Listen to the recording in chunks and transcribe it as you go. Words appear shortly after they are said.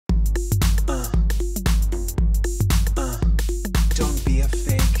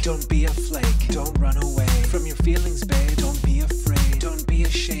Don't be a flake. Don't run away from your feelings, babe. Don't be afraid. Don't be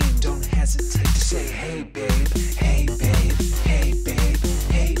ashamed. Don't hesitate to say, hey, babe. Hey, babe. Hey, babe.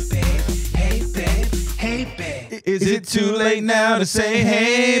 Hey, babe. Hey, babe. Hey, babe. Is it too late now to say,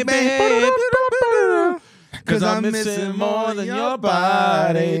 hey, babe? Cause I'm missing more than your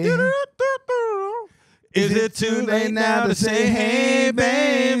body. Is it too late now to say, hey,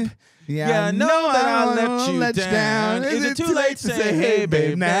 babe? Yeah, I know that I let you down. Is it too late to say, hey,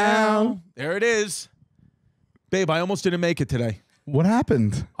 babe, now? There it is. Babe, I almost didn't make it today. What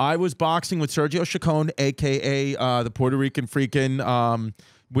happened? I was boxing with Sergio Chacon, a.k.a. the Puerto Rican freaking.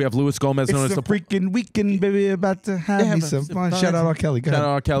 We have Luis Gomez. It's the freaking weekend, baby, about to have me some fun. Shout out R. Kelly. Shout out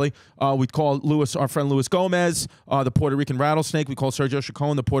R. Kelly. We call Luis, our friend Luis Gomez, the Puerto Rican rattlesnake. We call Sergio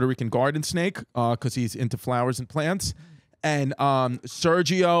Chacon the Puerto Rican garden snake because he's into flowers and plants. And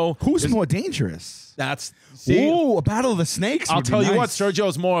Sergio... Who's more dangerous? That's... Ooh, a battle of the snakes. I'll tell you what,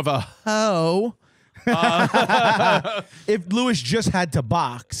 Sergio's more of a hoe. If Luis just had to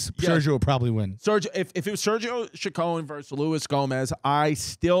box, Sergio would probably win. Sergio, if it was Sergio Chacon versus Luis Gomez, I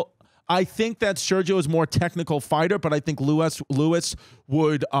think that Sergio is more technical fighter, but I think Luis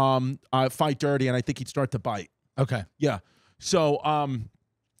would fight dirty, and I think he'd start to bite. Okay. Yeah. So,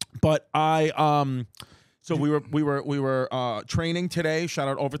 but so we were training today. Shout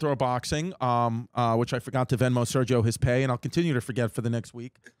out Overthrow Boxing, which I forgot to Venmo Sergio his pay, and I'll continue to forget for the next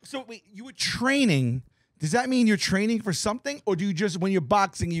week. So wait, you were training. Does that mean you're training for something, or do you just, when you're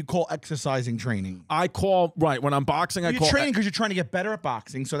boxing, you call exercising training? I call, right, when I'm boxing, you're training because you're trying to get better at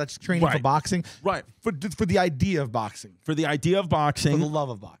boxing, so that's training for boxing. Right. For the idea of boxing. For the idea of boxing. For the love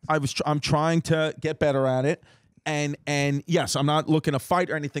of boxing. I'm trying to get better at it. And yes, I'm not looking to fight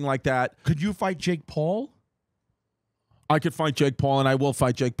or anything like that. Could you fight Jake Paul? I could fight Jake Paul, and I will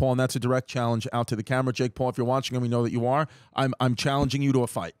fight Jake Paul, and that's a direct challenge out to the camera. Jake Paul, if you're watching, and we know that you are, I'm challenging you to a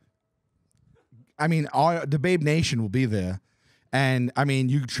fight. I mean, the Babe Nation will be there. And, I mean,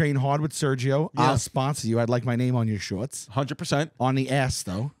 you train hard with Sergio. Yeah. I'll sponsor you. I'd like my name on your shorts. 100%. On the ass,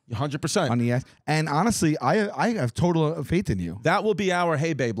 though. 100%. On the ass. And, honestly, I have total faith in you. That will be our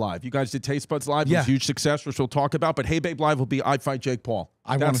Hey Babe Live. You guys did Taste Buds Live. It was a huge success, which we'll talk about. But Hey Babe Live will be I Fight Jake Paul.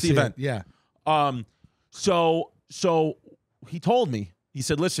 That's the event. Yeah. So he told me, he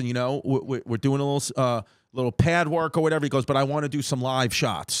said, listen, you know, we're doing a little pad work or whatever. He goes, but I want to do some live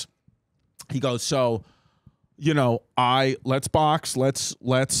shots. He goes, so, you know, let's box, let's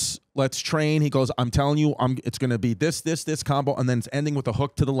train. He goes, I'm telling you, it's going to be this combo, and then it's ending with a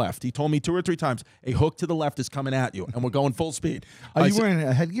hook to the left. He told me 2 or 3 times, a hook to the left is coming at you, and we're going full speed. Are you wearing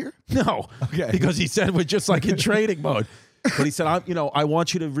a headgear? No. Okay. Because he said we're just like in training mode. But he said, I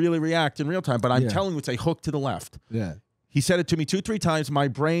want you to really react in real time, but I'm telling you it's a hook to the left. Yeah. He said it to me 2 or 3 times. My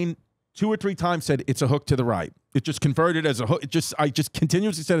brain 2 or 3 times said it's a hook to the right. It just converted as a hook. I just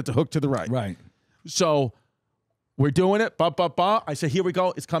continuously said it's a hook to the right. Right. So we're doing it. I said, here we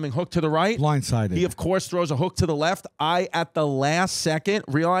go. It's coming hook to the right. Blindsided. He, of course, throws a hook to the left. I, at the last second,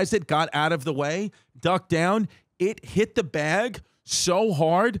 realized it, got out of the way, ducked down. It hit the bag so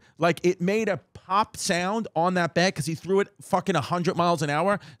hard, like it made a pop sound on that bag because he threw it fucking 100 miles an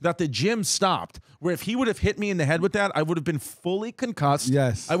hour that the gym stopped. Where if he would have hit me in the head with that, I would have been fully concussed.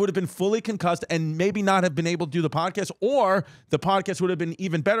 Yes. I would have been fully concussed and maybe not have been able to do the podcast, or the podcast would have been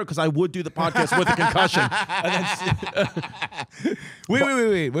even better because I would do the podcast with a concussion.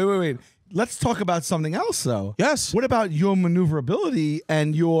 Wait. Let's talk about something else, though. Yes. What about your maneuverability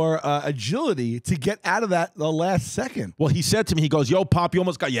and your agility to get out of that the last second? Well, he said to me, he goes, yo, Pop, you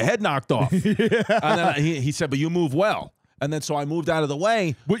almost got your head knocked off. And then he said, but you move well. And then so I moved out of the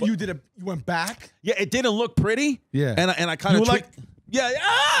way. What you did? You went back? Yeah, it didn't look pretty. Yeah. And I kind of like...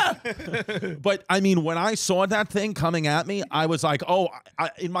 Yeah. But, I mean, when I saw that thing coming at me, I was like, oh,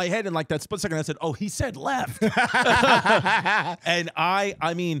 in my head, in like that split second, I said, oh, he said left. And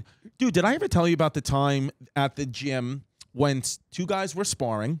I mean, dude, did I ever tell you about the time at the gym when 2 guys were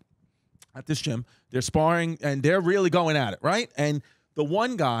sparring at this gym? They're sparring, and they're really going at it, right? And the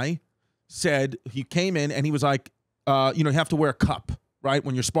one guy said, he came in, and he was like, you have to wear a cup, right?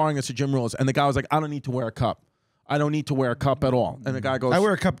 When you're sparring, it's the gym rules. And the guy was like, I don't need to wear a cup. I don't need to wear a cup at all. And the guy goes, I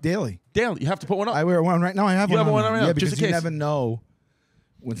wear a cup daily. Daily. You have to put one up. I wear one right now. I have you one. You have one right now. Yeah, because you never know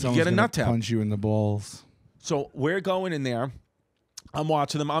when someone's going to punch you in the balls. So we're going in there, I'm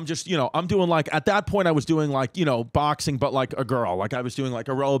watching them. I'm just, I'm doing like, at that point I was doing like, boxing, but like a girl. Like I was doing like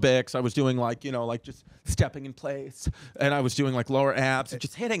aerobics. I was doing like, like just stepping in place. And I was doing like lower abs and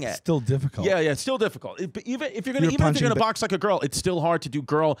just hitting it. Still difficult. Yeah, it's still difficult. But even if you're gonna box like a girl, it's still hard to do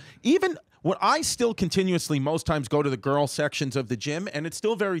girl. Even when I still continuously most times go to the girl sections of the gym, and it's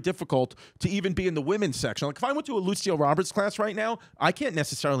still very difficult to even be in the women's section. Like if I went to a Lucille Roberts class right now, I can't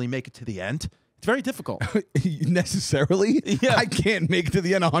necessarily make it to the end. It's very difficult. Necessarily? Yeah. I can't make it to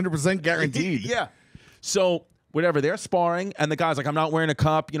the end 100% guaranteed. Yeah. So whatever, they're sparring, and the guy's like, I'm not wearing a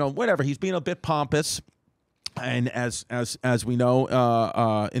cup, whatever. He's being a bit pompous. And as we know,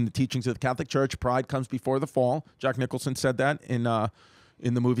 in the teachings of the Catholic Church, pride comes before the fall. Jack Nicholson said that in the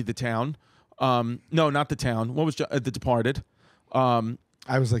movie The Town. No, not The Town. What was The Departed? I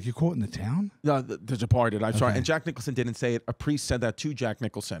was like, you quoting The Town? No, The Departed. I'm sorry. And Jack Nicholson didn't say it. A priest said that to Jack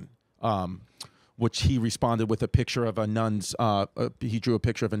Nicholson. Which he responded with a picture of a nun's. He drew a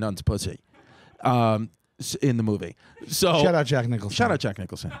picture of a nun's pussy, in the movie. So shout out Jack Nicholson. Shout out Jack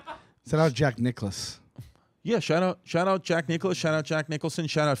Nicholson. Shout out Jack Nicholas. Yeah, shout out Jack Nicholas. Shout out Jack Nicholson.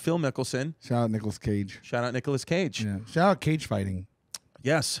 Shout out Phil Mickelson. Shout out Nicolas Cage. Shout out Nicolas Cage. Yeah. Shout out cage fighting.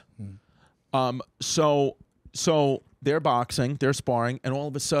 Yes. So they're boxing, they're sparring, and all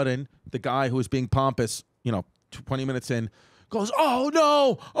of a sudden, the guy who was being pompous, 20 minutes in, goes, oh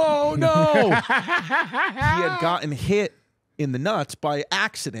no, he had gotten hit in the nuts by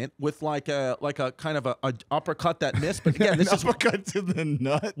accident with like a kind of a uppercut that missed. But again, this is uppercut to the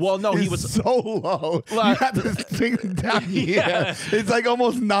nuts. Well, no, he was so low. You had this thing down here. Yeah. It's like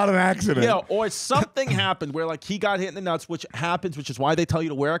almost not an accident. Yeah, or something happened where like he got hit in the nuts, which happens, which is why they tell you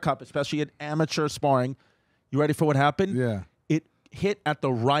to wear a cup, especially at amateur sparring. You ready for what happened? Yeah. It hit at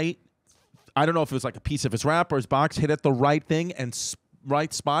the right. I don't know if it was like a piece of his wrap or his box, hit at the right thing and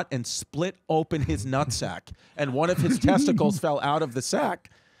right spot and split open his nutsack, and one of his testicles fell out of the sack.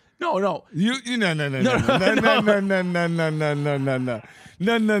 No. No. He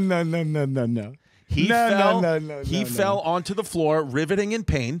fell onto the floor, riveting in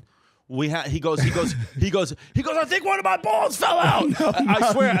pain. He goes, I think one of my balls fell out.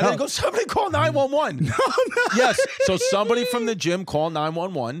 I swear. And then he goes, somebody call 911. Yes. So somebody from the gym called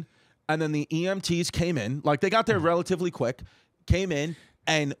 911. And then the EMTs came in. Like, they got there relatively quick, came in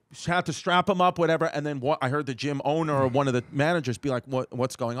and had to strap him up, whatever. And then I heard the gym owner or one of the managers be like,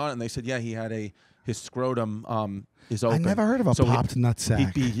 what's going on? And they said, yeah, he had his scrotum is open. I never heard of a popped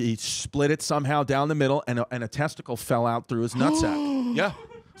nutsack. He split it somehow down the middle, and a testicle fell out through his nutsack. Yeah.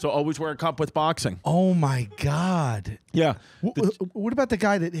 So always wear a cup with boxing. Oh my God. Yeah. What about the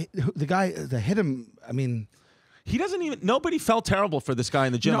guy that hit him? I mean, he doesn't even. Nobody felt terrible for this guy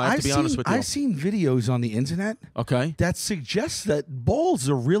in the gym. I have to be honest with you. I've seen videos on the internet. Okay. That suggests that balls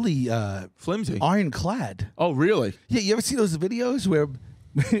are really flimsy, ironclad. Oh, really? Yeah. You ever see those videos where?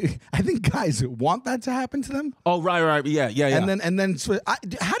 I think guys want that to happen to them. Oh, right. Yeah. And then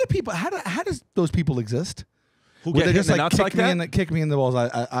how does those people exist? Who get they hit just in the like nuts like that? kick me in the balls.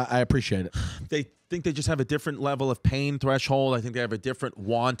 I appreciate it. They think they just have a different level of pain threshold. I think they have a different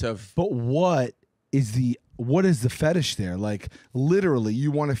want of. But what is the fetish there? Like, literally, you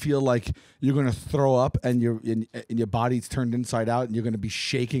want to feel like you're going to throw up and your body's turned inside out and you're going to be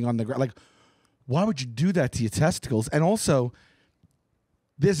shaking on the ground. Like, why would you do that to your testicles? And also,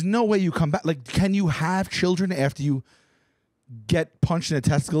 there's no way you come back. Like, can you have children after you get punched in the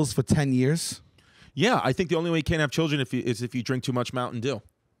testicles for 10 years? Yeah, I think the only way you can't have children is if you drink too much Mountain Dew.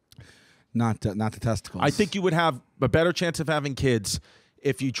 Not the testicles. I think you would have a better chance of having kids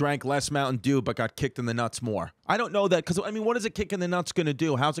if you drank less Mountain Dew but got kicked in the nuts more. I don't know that, because, I mean, what is a kick in the nuts going to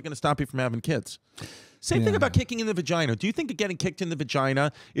do? How's it going to stop you from having kids? Same thing about kicking in the vagina. Do you think that getting kicked in the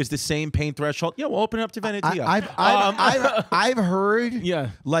vagina is the same pain threshold? Yeah, we'll open it up to Venetia. I've heard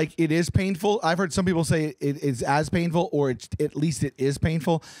like it is painful. I've heard some people say it is as painful, or at least it is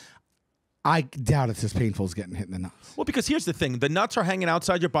painful. I doubt it's as painful as getting hit in the nuts. Well, because here's the thing. The nuts are hanging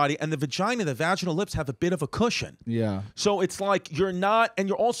outside your body, and the vagina, the vaginal lips have a bit of a cushion. Yeah. So it's like you're not, and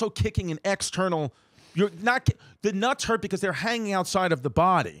you're also kicking an external, you're not, the nuts hurt because they're hanging outside of the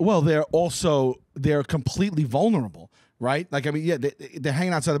body. Well, they're completely vulnerable, right? Like, I mean, yeah, they're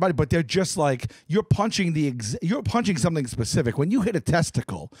hanging outside the body, but they're just like, you're punching something specific. When you hit a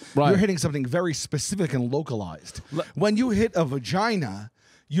testicle, you're hitting something very specific and localized. When you hit a vagina,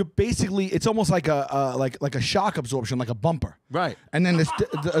 you're basically, it's almost like a shock absorption, like a bumper. Right. And then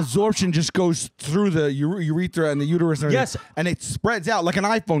the absorption just goes through the urethra and the uterus. And Yes. and it spreads out like an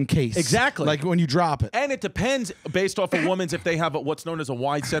iPhone case. Exactly. Like when you drop it. And it depends based off a woman's if they have what's known as a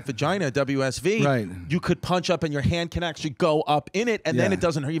wide set vagina, WSV. Right. You could punch up and your hand can actually go up in it, and then Yeah. it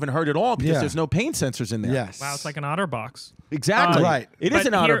doesn't even hurt at all because Yeah. there's no pain sensors in there. Yes. Wow, it's like an otter box. Exactly. Right. It is But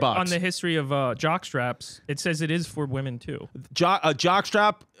an outer here box. on the history of jock straps, it says it is for women too. A jock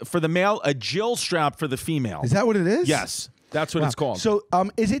strap for the male, a Jill strap for the female. Is that what it is? Yes. That's what it's called. So,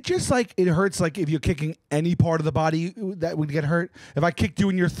 is it just like it hurts? Like if you're kicking any part of the body, that would get hurt. If I kicked you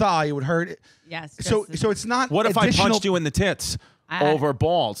in your thigh, it would hurt. Yes. So it's not. What if I additional- punched you in the tits over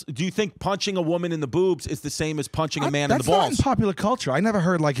balls? Do you think punching a woman in the boobs is the same as punching a man in the That's not balls? in popular culture. I never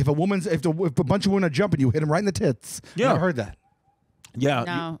heard like if a bunch of women are jumping, you hit them right in the tits. Yeah. I never heard that. Yeah.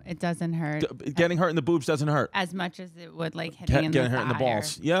 No, it doesn't hurt Getting hurt in the boobs doesn't hurt. as much as it would like hitting in the Getting hurt in the thigh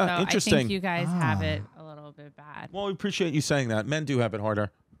balls. or- Yeah, so I interesting. think you guys have it a little bit bad. Well, we appreciate you saying that. Men do have it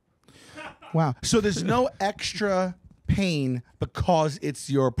harder. Wow. So there's no extra pain because it's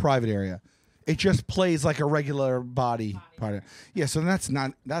your private area. It just plays like a regular body part. Yeah, so that's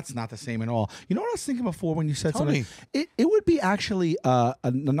not the same at all. You know what I was thinking before when you said Tell something? It would be actually a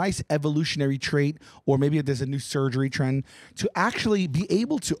nice evolutionary trait, or maybe if there's a new surgery trend to actually be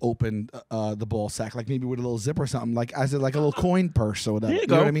able to open the ball sack, like maybe with a little zip or something, like as like a little coin purse or whatever. There you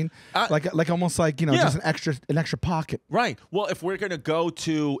know go. what I mean? Like almost like Yeah. just an extra pocket. Right. Well, here's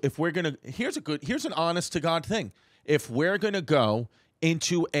an honest to God thing. If we're going to go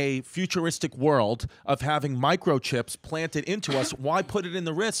into a futuristic world of having microchips planted into us, why put it in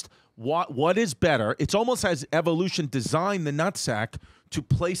the wrist? What is better? It's almost as evolution designed the nutsack to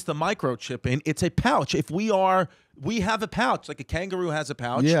place the microchip in. It's a pouch. If we have a pouch, like a kangaroo has a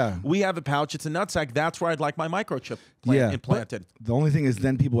pouch. Yeah. We have a pouch. It's a nutsack. That's where I'd like my microchip implanted. But the only thing is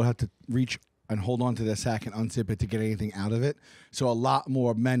then people would have to reach and hold on to their sack and unzip it to get anything out of it. So a lot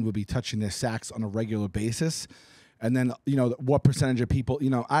more men would be touching their sacks on a regular basis. And then, what percentage of people,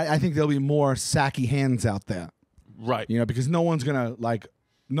 I think there'll be more sacky hands out there. Right. Because no one's going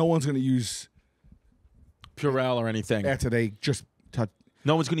to use Purell or anything. after they just touch.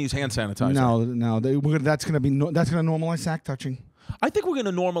 No one's going to use hand sanitizer. No. That's going to normalize sack touching. I think we're going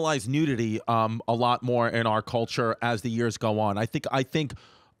to normalize nudity a lot more in our culture as the years go on. I think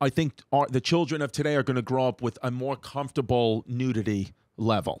the children of today are going to grow up with a more comfortable nudity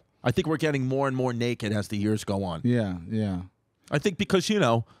level. I think we're getting more and more naked as the years go on. Yeah. I think because,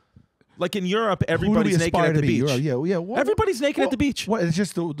 like in Europe, Who do we everybody's naked aspire at the to be? beach. Yeah. What- Everybody's naked at the beach. What? It's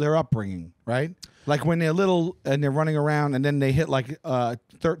just their upbringing, right? Like when they're little and they're running around, and then they hit like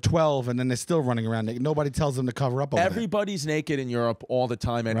 12, and then they're still running around. Nobody tells them to cover up. Everybody's naked in Europe all the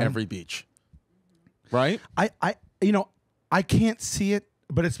time at every beach. Right? I can't see it,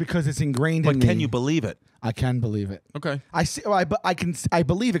 but it's because it's ingrained in But me. can you believe it? I can believe it. Okay. I see. I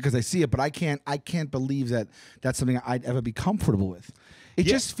believe it because I see it, but I can't believe that that's something I'd ever be comfortable with. It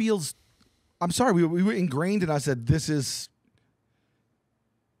just feels. I'm sorry. We were ingrained in us that this is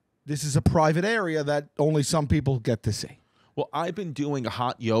a private area that only some people get to see. Well, I've been doing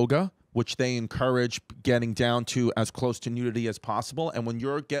hot yoga, which they encourage getting down to as close to nudity as possible. And when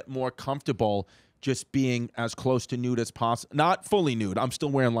you get more comfortable just being as close to nude as possible, not fully nude. I'm still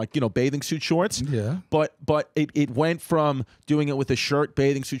wearing bathing suit shorts. Yeah. But it went from doing it with a shirt,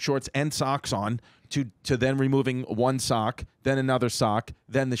 bathing suit shorts, and socks on to then removing one sock, then another sock,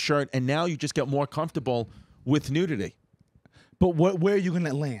 then the shirt, and now you just get more comfortable with nudity. But where are you going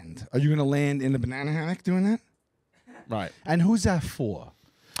to land? Are you going to land in the banana hammock doing that? Right. And who's that for?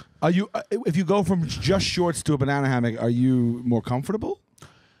 Are you if you go from just shorts to a banana hammock, are you more comfortable?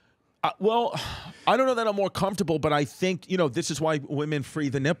 Well, I don't know that I'm more comfortable, but I think, this is why women free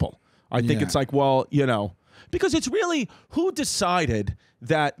the nipple. I think it's like, because it's really who decided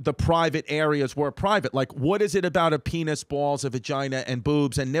that the private areas were private. Like, what is it about a penis, balls, a vagina, and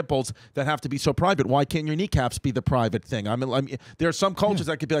boobs and nipples that have to be so private? Why can't your kneecaps be the private thing? I mean there are some cultures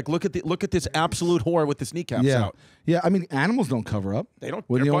that could be like, look at this absolute whore with his kneecaps out. Yeah. I mean, animals don't cover up. They don't.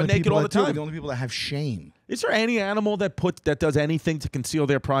 We're They're the butt only naked people all the that do it. We're time. the only people that have shame. Is there any animal that does anything to conceal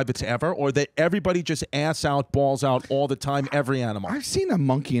their privates ever, or that everybody just ass out, balls out all the time? Every animal. I've seen a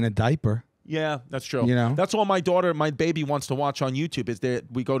monkey in a diaper. Yeah, that's true. That's all my baby wants to watch on YouTube. Is that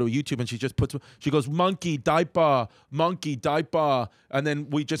we go to YouTube and she goes monkey diaper, and then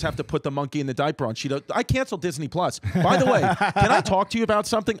we just have to put the monkey in the diaper on. I canceled Disney Plus. By the way, can I talk to you about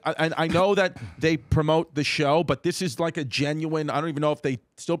something? I know that they promote the show, but this is like a genuine. I don't even know if they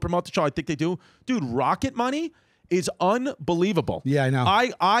still promote the show. I think they do. Dude, Rocketmoney is unbelievable. Yeah, I know.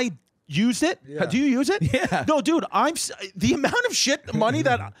 I use it. Yeah. Do you use it? Yeah. No, dude, the amount of money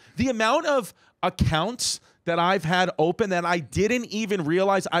the amount of accounts that I've had open that I didn't even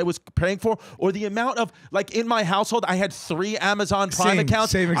realize I was paying for, or the amount of, like, in my household, I had 3 Amazon Prime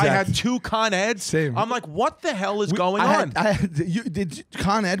accounts. Same I exact. had 2 Con Eds. Same. I'm like, what the hell is going on? Did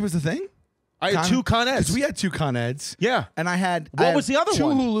Con Ed was the thing? I had 2 Con Eds. Because we had 2 Con Eds. Yeah. And I had. What was the other 2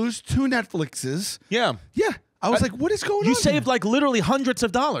 one? 2 Hulus, 2 Netflixes. Yeah. Yeah. I was like, what is going on? You saved like literally hundreds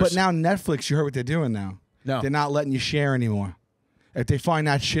of dollars. But now Netflix, you heard what they're doing now. No. They're not letting you share anymore. If they find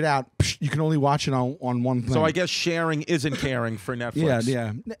that shit out, you can only watch it on one thing. So I guess sharing isn't caring for Netflix.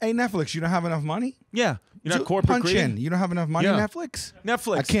 Yeah. Hey, Netflix, you don't have enough money? Yeah. You're not corporate Punch greedy? in. You don't have enough money, Yeah. Netflix?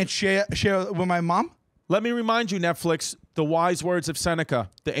 Netflix. I can't share with my mom? Let me remind you, Netflix, the wise words of Seneca,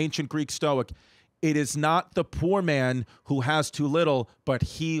 the ancient Greek Stoic. It is not the poor man who has too little, but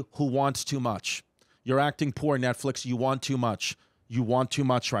he who wants too much. You're acting poor, Netflix. You want too much. You want too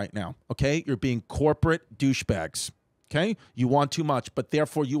much right now, okay? You're being corporate douchebags, okay? You want too much, but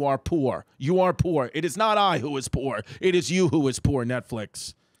therefore you are poor. You are poor. It is not I who is poor. It is you who is poor,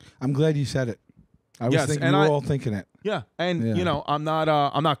 Netflix. I'm glad you said it. I was Yes, thinking and we were I- all thinking it. Yeah, and Yeah. you know, I'm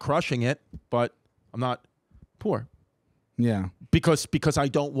not crushing it, but I'm not poor. Yeah. Because I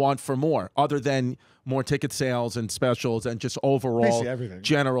don't want for more, other than more ticket sales and specials and just overall Basically everything.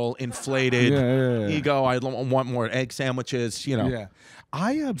 general inflated Yeah. ego. I want more egg sandwiches, you know. Yeah.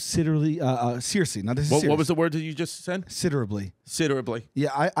 I am seriously, seriously, now this is What serious. was the word that you just said? Considerably. Considerably. Yeah,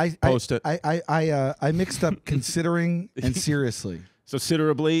 I Post it. I mixed up considering and seriously. So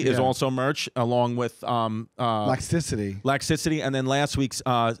considerably is Yeah. also merch, along with Laxicity. laxicity, and then last week's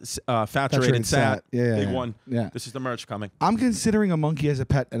saturated sat. Yeah, Big yeah. one. Yeah. This is the merch coming. I'm considering a monkey as a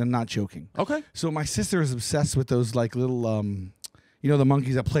pet, and I'm not joking. Okay. So my sister is obsessed with those like little you know, the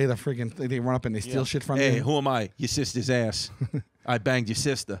monkeys that play the freaking they run up and they steal shit from Hey, you. who am I? Your sister's ass. I banged your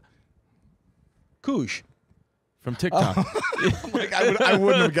sister. Koosh from TikTok. Like, I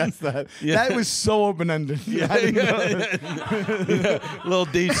wouldn't have guessed that. Yeah. That was so open ended. Little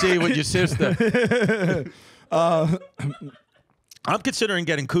DC with your sister. I'm considering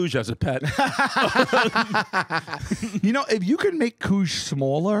getting Koosh as a pet. You know, if you could make Koosh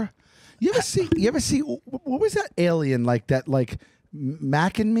smaller, you ever see what was that alien like that like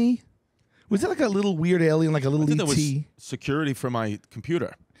Mac and Me? Was it like a little weird alien, like a little I think that was ET? security for my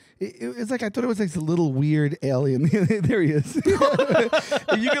computer. It's like I thought it was like a little weird alien. There he is. If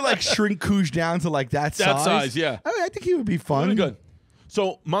you could like shrink Koosh down to like that size, yeah. I think he would be fun. Really good.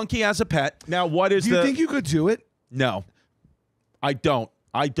 So monkey as a pet. Now, what is Do you think you could do it? No, I don't.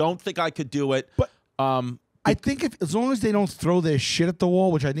 I don't think I could do it. But I think as long as they don't throw their shit at the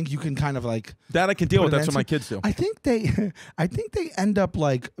wall, which I think you can kind of like that I can deal put with. an That's end what my to. kids do. I think they end up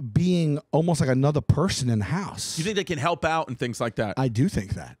like being almost like another person in the house. You think they can help out and things like that? I do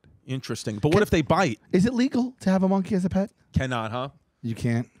think that. Interesting. But what if they bite? Is it legal to have a monkey as a pet? Cannot, huh? You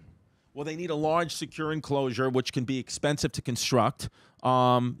can't. Well, they need a large, secure enclosure, which can be expensive to construct. They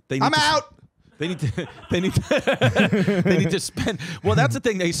need I'm to, out. They need to. They need to spend. Well, that's the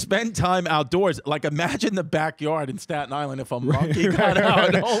thing. They spend time outdoors. Like, imagine the backyard in Staten Island if a monkey got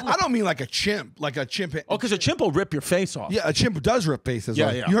out. I don't mean like a chimp, like a chimp. Oh, because a chimp will rip your face off. Yeah, a chimp does rip faces Yeah,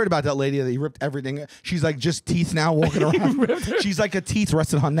 off. yeah. You heard about that lady that he ripped everything. She's like just teeth now walking around. She's like a teeth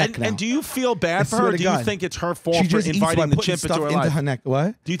rested on her neck now. And do you feel bad for swear her? to Do you God. think it's her fault She for just eats by inviting the putting chimp into stuff her life? her neck.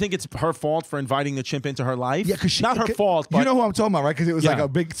 What? Do you think it's her fault for inviting the chimp into her life? Yeah, because not her fault. But you know who I'm talking about, right? Because it was like Yeah. a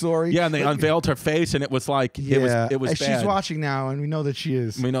big story. yeah, and they unveiled her face, and it was like it was and bad. she's watching now, and we know that she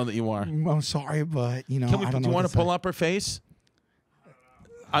is. We know that you are. I'm sorry, but you know, Can we, I don't do know you what want to say. pull up her face?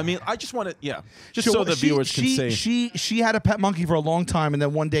 I mean, I just want to, just So so the viewers can see. She had a pet monkey for a long time, and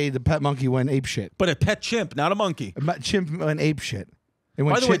then one day the pet monkey went ape shit. But a pet chimp, not a monkey. Chimp went ape shit. It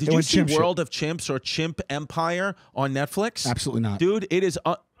went By the way, chimp- did it you went see chimp shit. World of Chimps or Chimp Empire on Netflix? Absolutely not. Dude, it is.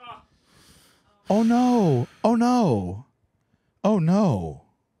 Oh no! Oh no! Oh no!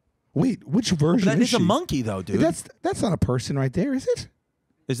 Wait, which version That is is a she? monkey, though, dude. That's not a person right there, is it?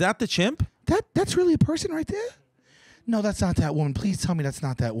 Is that the chimp? That's really a person right there? No, that's not that woman. Please tell me that's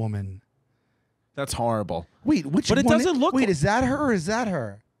not that woman. That's horrible. Wait, which But it one? doesn't look Wait, like- is that her or is that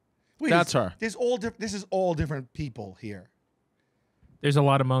her? Wait, That's her. This is all different people here. There's a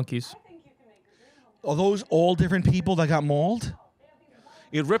lot of monkeys. Are those all different people that got mauled?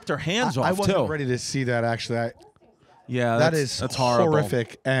 It ripped her hands off, I wasn't too. ready to see that actually. Yeah, That's horrible.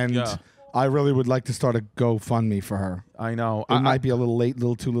 horrific, and Yeah. I really would like to start a GoFundMe for her. I know. It might be a little late,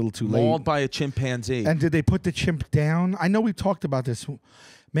 little too late. Mauled by a chimpanzee. And did they put the chimp down? I know we've talked about this.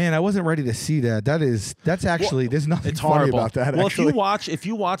 Man, I wasn't ready to see that. That's actually there's nothing It's funny horrible about that. Well, actually. if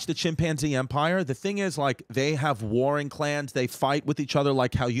you watch the Chimpanzee Empire, the thing is, like, they have warring clans. They fight with each other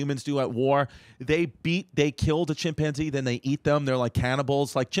like how humans do at war. They kill the chimpanzee, then they eat them. They're like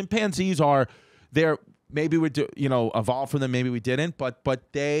cannibals. Like, chimpanzees are, maybe we do, evolve from them. Maybe we didn't, but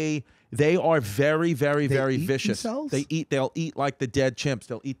they are very, very, very eat vicious. themselves? They'll eat like the dead chimps.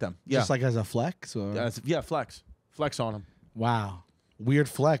 They'll eat them. Yeah, Just like as a flex? Or? Flex on them. Wow. Weird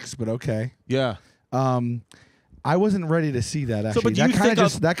flex, but okay. Yeah. I wasn't ready to see that, actually. but do you think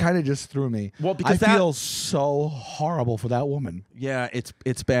that kind of just threw me. Well, because I feel so horrible for that woman. Yeah,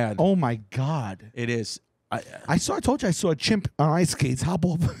 it's bad. Oh, my God. It is. I told you I saw a chimp on ice skates hop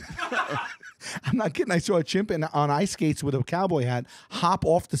off. I'm not kidding. I saw a chimp on ice skates with a cowboy hat hop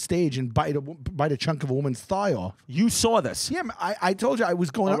off the stage and bite a chunk of a woman's thigh off. You saw this? Yeah, I told you I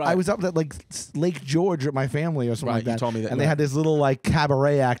was going. Right. I was up at like Lake George with my family or something like that. You told me that. And they had this little like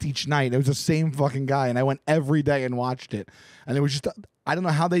cabaret act each night. It was the same fucking guy, and I went every day and watched it. And it was just. I don't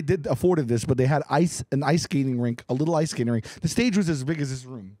know how they afforded this, but they had an ice skating rink, a little ice skating rink. The stage was as big as this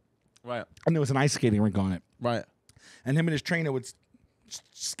room. Right. And there was an ice skating rink on it. Right. And him and his trainer would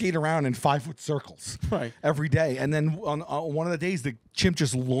skate around in 5-foot circles every day. And then on one of the days, the chimp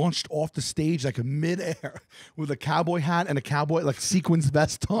just launched off the stage like midair with a cowboy hat and a cowboy like sequins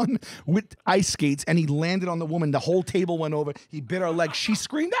vest on with ice skates. And he landed on the woman. The whole table went over. He bit her leg. She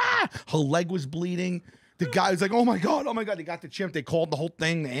screamed, ah! Her leg was bleeding. The guy was like, oh my God. They got the chimp. They called the whole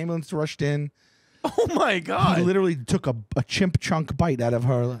thing. The ambulance rushed in. Oh my God. He literally took a chimp chunk bite out of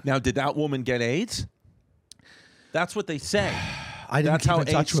her. Now, did that woman get AIDS? That's what they say. I didn't That's keep how in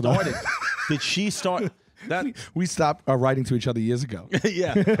touch AIDS with started. her. Did she start? That We stopped writing to each other years ago.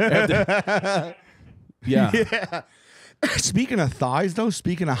 yeah. Yeah. Yeah. Speaking of thighs, though,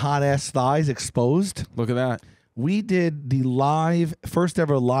 speaking of hot ass thighs exposed, Look at that. we did the first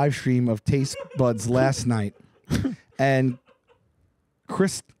ever live stream of Taste Buds last night, and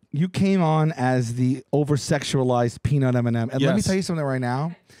Chris, you came on as the over sexualized peanut M&M, and let me Yes. tell you something right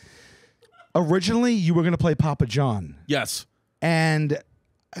now. Originally, you were going to play Papa John. Yes. And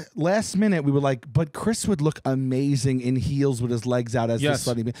last minute, we were like, but Chris would look amazing in heels with his legs out as Yes.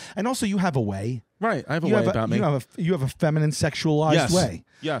 this slutty. And also, you have a way. Right. I have a way about me. You have a feminine, sexualized Yes. way.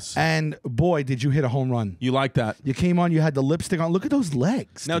 Yes. And boy, did you hit a home run. You like that? You came on, you had the lipstick on. Look at those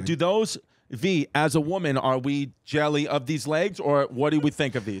legs. Now, dude. do those as a woman, are we jelly of these legs, or what do we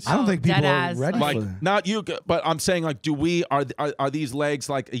think of these? I don't think people are Deadass, ready Like, for that. not you, but I'm saying, like, are these legs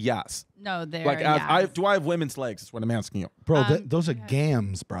like a yes? No, they're Like, yes. do I have women's legs? That's what I'm asking you. Bro, those are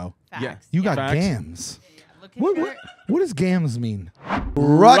gams, bro. Facts. Yeah. You got Facts. gams. Look at What, your, what, what does gams mean?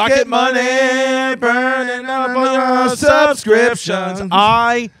 Rocket money burning up on your subscriptions.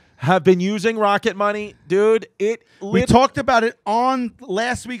 I have been using Rocket Money, dude. We talked about it on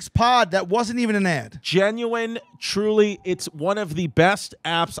last week's pod. That wasn't even an ad. Genuine, truly, it's one of the best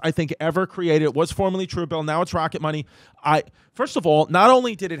apps I think ever created. It was formerly Truebill, now it's Rocket Money. First of all, not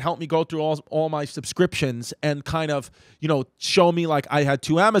only did it help me go through all my subscriptions and kind of, show me like I had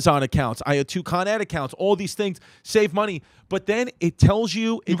 2 Amazon accounts, I had 2 Con Ed accounts, all these things, save money. But then it tells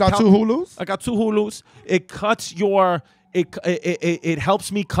you... You got 2 Hulus? I got 2 Hulus. It cuts your... It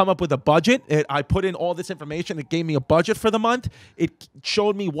helps me come up with a budget. I put in all this information. It gave me a budget for the month. It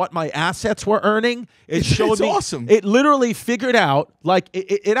showed me what my assets were earning. It showed It's me. awesome. It literally figured out, like,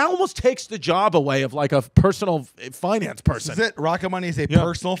 it almost takes the job away of like a personal finance person. This is it. Rocket Money is a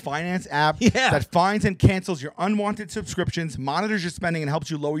personal finance app that finds and cancels your unwanted subscriptions, monitors your spending, and helps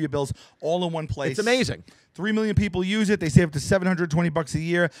you lower your bills all in one place. It's amazing. 3 million people use it. They save up to $720 a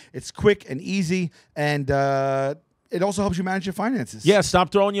year. It's quick and easy, and it also helps you manage your finances. Yeah, stop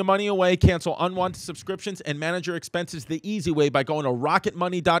throwing your money away, cancel unwanted subscriptions, and manage your expenses the easy way by going to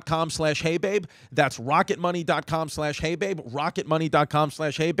rocketmoney.com/heybabe. That's rocketmoney.com/heybabe,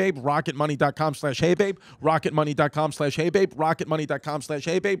 rocketmoney.com/heybabe, rocketmoney.com/heybabe, rocketmoney.com/heybabe,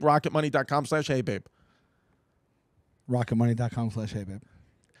 rocketmoney.com/heybabe, rocketmoney.com/heybabe. Rocketmoney.com/heybabe.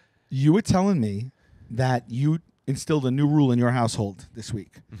 You were telling me that you instilled a new rule in your household this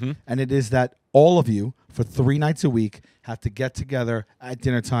week, and it is that all of you, for 3 nights a week, have to get together at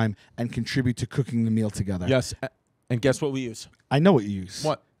dinner time and contribute to cooking the meal together. Yes, and guess what we use? I know what you use.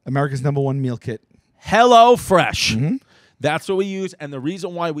 What? America's #1 meal kit. Hello Fresh. That's what we use, and the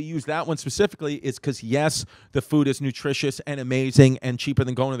reason why we use that one specifically is because, yes, the food is nutritious and amazing and cheaper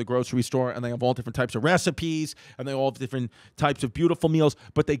than going to the grocery store, and they have all different types of recipes, and they all have different types of beautiful meals,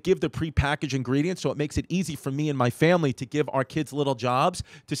 but they give the prepackaged ingredients, so it makes it easy for me and my family to give our kids little jobs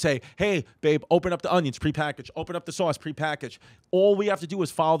to say, hey, babe, open up the onions, prepackaged, open up the sauce, prepackaged. All we have to do is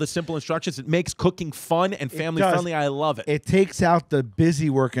follow the simple instructions. It makes cooking fun and family-friendly. I love it. It takes out the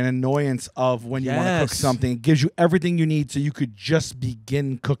busy work and annoyance of when you want to cook something. It gives you everything you need so you could just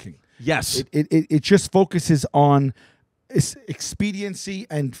begin cooking. Yes. It just focuses on expediency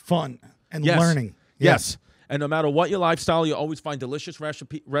and fun and learning. Yes. And no matter what your lifestyle, you always find delicious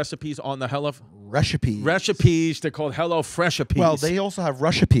recipes on the Recipes. They're called Hello Freshies. Well, they also have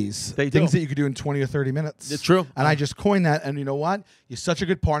recipes. They things do. that you could do in 20 or 30 minutes. It's true. And I just coined that. And you know what? You're such a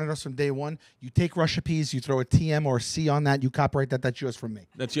good partner to us from day one. You take recipes, you throw a TM or a C on that, you copyright that. That's yours from me.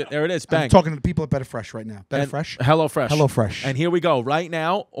 That's it. There it is. Bang. I'm talking to the people at Better Fresh right now. Better And Fresh? Hello Fresh. Hello Fresh. And here we go. Right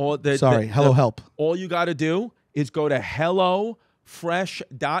now, Hello Help. All you got to do is go to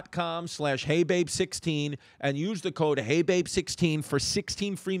hellofresh.com/heybabe16 and use the code heybabe16 for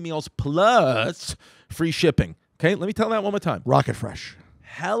 16 free meals plus free shipping. Okay, let me tell that one more time. Rocket Fresh.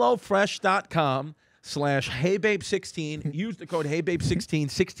 hellofresh.com/heybabe16. Use the code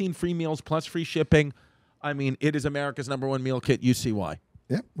heybabe16, 16 free meals plus free shipping. I mean, it is America's #1 meal kit. You see why.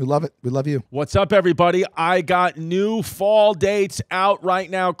 Yeah, we love it. We love you. What's up, everybody? I got new fall dates out right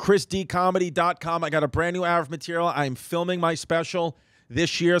now. ChrisDcomedy.com. I got a brand new hour of material. I'm filming my special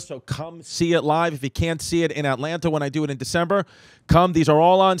this year, so come see it live. If you can't see it in Atlanta when I do it in December, come. These are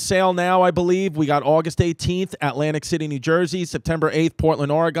all on sale now, I believe. We got August 18th, Atlantic City, New Jersey. September 8th,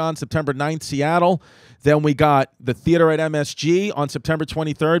 Portland, Oregon. September 9th, Seattle. Then we got the theater at MSG on September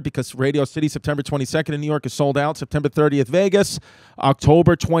 23rd because Radio City, September 22nd in New York is sold out. September 30th, Vegas.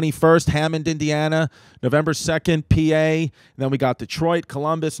 October 21st, Hammond, Indiana. November 2nd, PA. Then we got Detroit,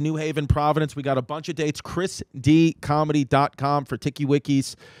 Columbus, New Haven, Providence. We got a bunch of dates. ChrisDcomedy.com for Tiki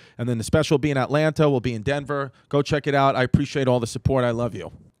Wikis. And then the special will be in Atlanta. We'll be in Denver. Go check it out. I appreciate all the support. I love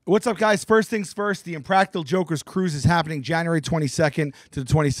you. What's up, guys? First things first, the Impractical Jokers Cruise is happening January 22nd to the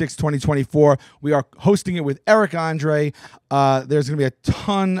 26th, 2024. We are hosting it with Eric Andre. There's going to be a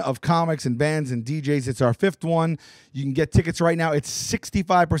ton of comics and bands and DJs. It's our 5th one. You can get tickets right now. It's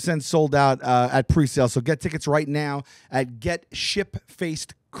 65% sold out at pre-sale. So get tickets right now at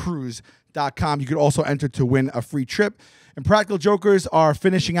getshipfacedcruise.com. You could also enter to win a free trip. Impractical Jokers are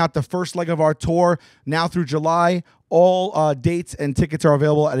finishing out the first leg of our tour now through July. All dates and tickets are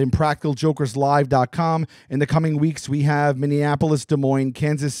available at impracticaljokerslive.com. In the coming weeks, we have Minneapolis, Des Moines,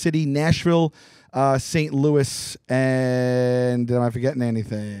 Kansas City, Nashville, St. Louis, and am I forgetting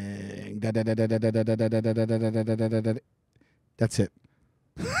anything? That's it.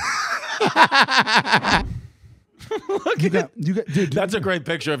 You got, dude. That's a great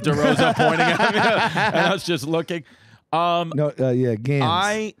picture of DeRosa pointing at me, and I was just looking. Yeah,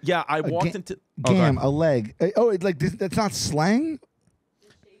 gams. I walked into gam, a leg. That's not slang.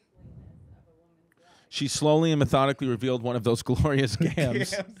 She slowly and methodically revealed one of those glorious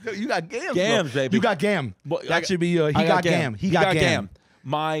gams. You got gams. Gams, baby. You got gam. Well, that should be. He got gam. He got gam.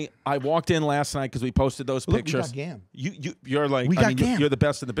 I walked in last night because we posted those pictures. We got gam. You're like, gam. You're the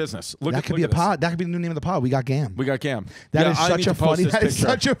best in the business. That could be a pod. That could be the new name of the pod. We got gam. We got gam. That is such a funny. That is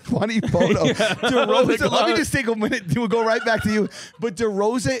such a funny photo. DeRosa, let me just take a minute. We'll go right back to you. But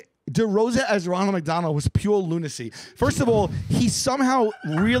DeRosa as Ronald McDonald was pure lunacy. First of all, he somehow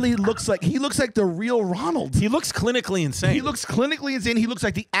really looks like the real Ronald. He looks clinically insane. He looks clinically insane. He looks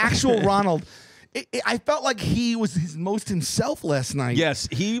like the actual Ronald. I felt like he was his most himself last night. Yes,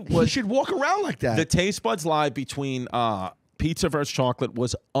 he was. He should walk around like that. The Taste Buds Live between Pizza versus Chocolate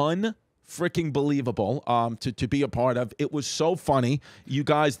was freaking believable to be a part of. It was so funny. You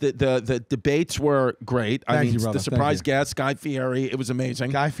guys, the debates were great. Thank you, brother. The surprise guest, Guy Fieri, it was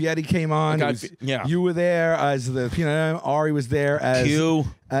amazing. Guy Fieri came on. Yeah. You were there as the Ari was there as Q.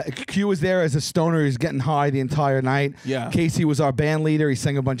 Q was there as a stoner. He's getting high the entire night. Yeah. Casey was our band leader. He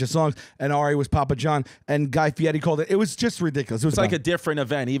sang a bunch of songs. And Ari was Papa John. And Guy Fieri called it. It was just ridiculous. It was like a different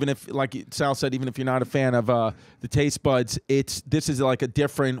event. Even if, like Sal said, even if you're not a fan of the Taste Buds, this is like a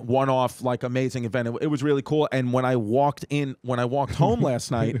different one-off, like amazing event. It was really cool. And when I walked home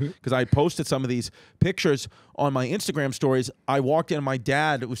last night, because I posted some of these pictures on my Instagram stories, I walked in and my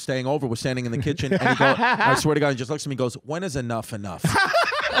dad, who was staying over, was standing in the kitchen. And I swear to God, he just looks at me and goes, "When is enough enough?"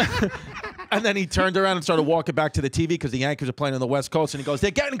 And then he turned around and started walking back to the TV because the Yankees are playing on the West Coast. And he goes,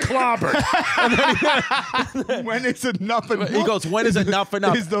 "They're getting clobbered." When is enough enough? He goes, "When is enough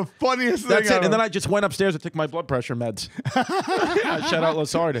enough?" Is the funniest thing That's it. ever. And then I just went upstairs and took my blood pressure meds. Shout out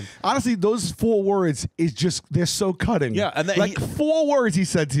Losarden. Honestly, those 4 words is just, they're so cutting. Yeah, and then like 4 words he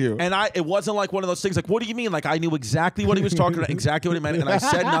said to you. And it wasn't like one of those things like, "What do you mean?" Like I knew exactly what he was talking about, exactly what he meant, and I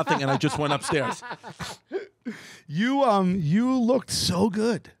said nothing, and I just went upstairs. You looked so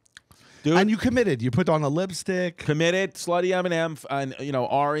good. Dude, And you committed. You put on a lipstick. committed, slutty Eminem, and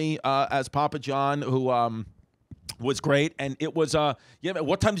Ari as Papa John, who was great, and it was yeah.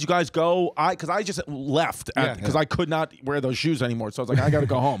 What time did you guys go? Because I just left because I could not wear those shoes anymore. So I was like, I got to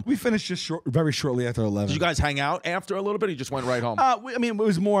go home. We finished just very shortly after 11. Did you guys hang out after a little bit? Or you just went right home? I mean, it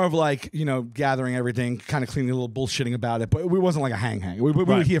was more of like gathering everything, kind of cleaning a little bullshitting about it, but it wasn't like a hang. We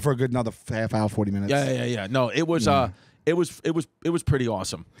were here for a good another half hour, 40 minutes. Yeah. No, it was it was pretty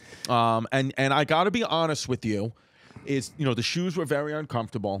awesome. And I got to be honest with you. The shoes were very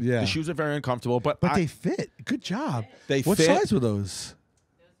uncomfortable. Yeah. The shoes are very uncomfortable, but they fit. Good job. What fit. size were those?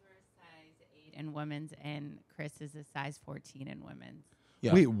 Those were a size 8 in women's, and Chris is a size 14 in women's.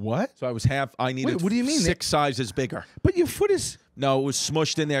 Yeah. Wait, what? So I needed Wait, what do you mean? 6 sizes bigger. But your foot is... No, it was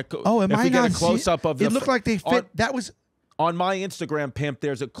smushed in there. Oh, am if I we not get a close-up of the... It looked like they fit... That was... On my Instagram, Pimp,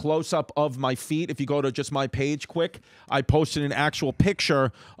 there's a close-up of my feet. If you go to just my page quick, I posted an actual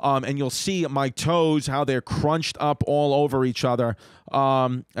picture, and you'll see my toes, how they're crunched up all over each other. Yeah,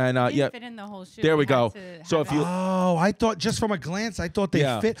 fit in the whole shoe. there we go. So if you... Oh, I thought, just from a glance, I thought they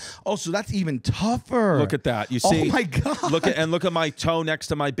fit. Oh, so that's even tougher. Look at that. You see? Oh, my God. Look at my toe next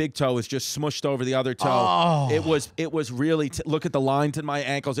to my big toe is just smushed over the other toe. Oh. It was really... look at the lines in my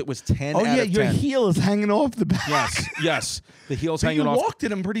ankles. It was 10 out of 10. Oh, yeah, your heel is hanging off the back. Yes. The heel's But hanging you off. walked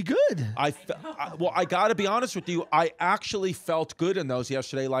in them pretty good. I got to be honest with you. I actually felt good in those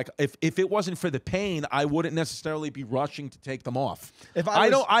yesterday. Like if it wasn't for the pain, I wouldn't necessarily be rushing to take them off.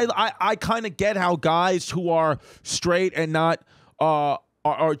 I kind of get how guys who are straight and not are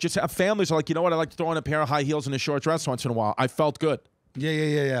just have families are like, you know what? I like to throw on a pair of high heels and a short dress once in a while. I felt good.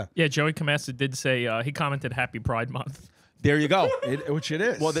 Yeah. Yeah, Joey Camassa did say he commented Happy Pride Month. There you go. Which it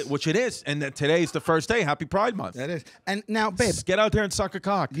is. Well, which it is. And today's the first day. Happy Pride Month. That is. And now, babe. Get out there and suck a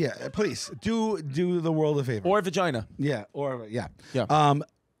cock. Yeah, please. Do the world a favor. Or a vagina. Yeah. Yeah.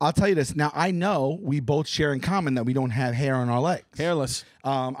 I'll tell you this. Now, I know we both share in common that we don't have hair on our legs. Hairless.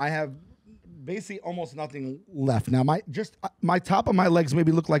 I have basically almost nothing left. Now, my top of my legs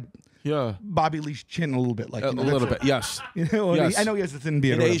maybe look like Bobby Lee's chin a little bit. Like a little bit, yes. Yes. I know he has a thin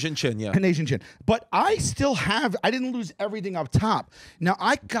beard. An Asian chin, yeah. An Asian chin. But I still have, I didn't lose everything up top. Now,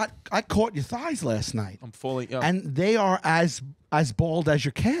 I caught your thighs last night. I'm fully, and they are as bald as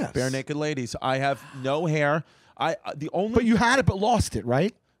your calves. Bare naked ladies. I have no hair. But you had it but lost it,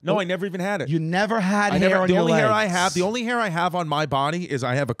 right? No, I never even had it. You never had hair on your legs. The only hair I have on my body is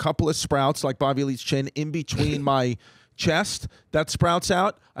I have a couple of sprouts like Bobby Lee's chin in between my chest that sprouts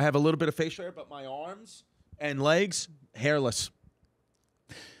out. I have a little bit of facial hair, but my arms and legs, hairless.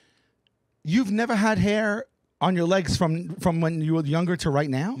 You've never had hair on your legs from when you were younger to right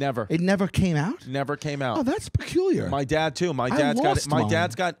now? Never. It never came out? Never came out. Oh, that's peculiar. My dad too. My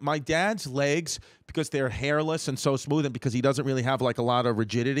dad's legs, because they're hairless and so smooth, and because he doesn't really have like a lot of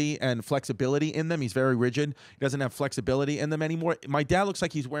rigidity and flexibility in them. He's very rigid. He doesn't have flexibility in them anymore. My dad looks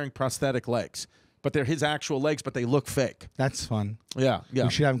like he's wearing prosthetic legs, but they're his actual legs, but they look fake. That's fun. Yeah. We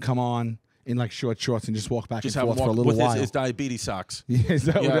should have him come on in like short shorts and just walk back and forth for a little with while. His diabetes socks. Yeah, is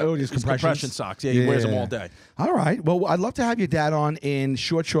that his compression socks. Yeah, he wears them all day. All right. Well, I'd love to have your dad on in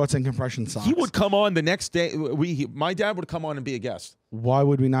short shorts and compression socks. He would come on the next day. My dad would come on and be a guest. Why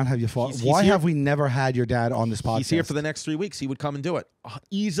would we not have your father? Why have we never had your dad on this podcast? He's here for the next 3 weeks. He would come and do it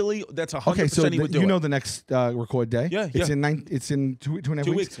easily. That's 100%. Okay, so he would do it. You know the next record day. Yeah, It's in two and a half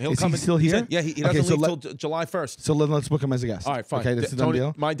 2 weeks. He'll Is come he still here? Yeah, he doesn't leave till July 1st. So let's book him as a guest. All right, fine. Okay, this is a done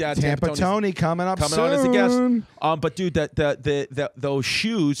deal. My dad, Tampa Tony coming up soon. on as a guest. But dude, those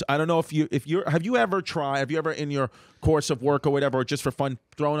shoes. I don't know if you have you ever in your course of work or whatever, or just for fun,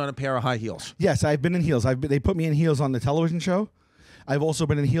 thrown on a pair of high heels? Yes, I've been in heels. They put me in heels on the television show. I've also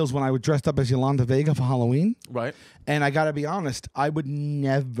been in heels when I was dressed up as Yolanda Vega for Halloween. Right. And I got to be honest, I would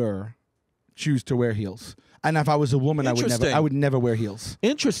never choose to wear heels. And if I was a woman, I would never wear heels.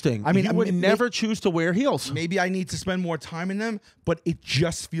 Interesting. I mean, you would never choose to wear heels. Maybe I need to spend more time in them, but it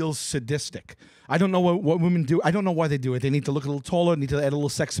just feels sadistic. I don't know what women do. I don't know why they do it. They need to look a little taller, need to add a little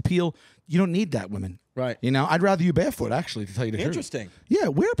sex appeal. You don't need that, women. Right. You know, I'd rather you barefoot, actually, to tell you the truth. Interesting. Yeah,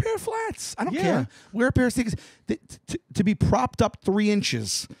 wear a pair of flats. I don't care. Wear a pair of sneakers. To be propped up 3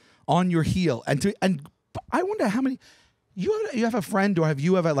 inches on your heel. And I wonder how many... You have a friend, or have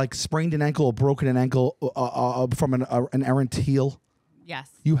you ever like sprained an ankle or broken an ankle from an errant heel? Yes.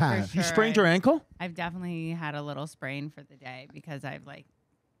 You have. Sure. You sprained your ankle? I've definitely had a little sprain for the day because I've like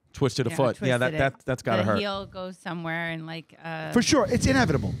twisted a foot. Yeah, that's gotta hurt. The heel goes somewhere and like for sure, it's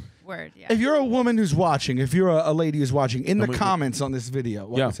inevitable. Word. Yeah. If you're a woman who's watching, if you're a lady who's watching, in the comments on this video,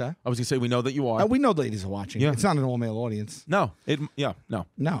 what's that? I was gonna say we know that you are. We know ladies are watching. Yeah. It's not an all-male audience. No.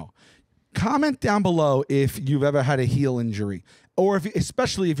 No. Comment down below if you've ever had a heel injury. Or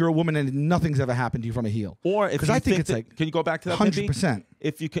especially if you're a woman and nothing's ever happened to you from a heel. Or if you I think think it's that, like can you go back to that? 100%.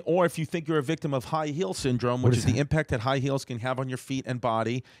 If you can, or if you think you're a victim of high heel syndrome, which is the impact that high heels can have on your feet and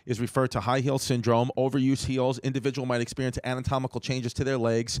body, is referred to high heel syndrome. Overuse heels, individual might experience anatomical changes to their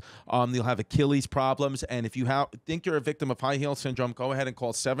legs. They'll have Achilles problems, and if you think you're a victim of high heel syndrome, go ahead and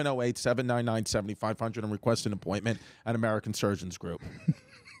call 708-799-7500 and request an appointment at American Surgeons Group.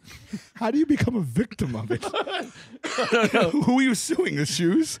 How do you become a victim of it? Who are you suing? The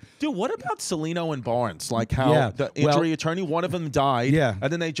shoes? Dude, what about Celino and Barnes? Like how the injury attorney, one of them died, and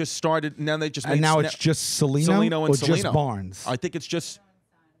then they just started, and then they just and now it's just Celino and just Barnes. I think it's just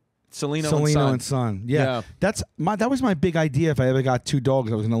Celino and Son. Yeah. That was my big idea. If I ever got 2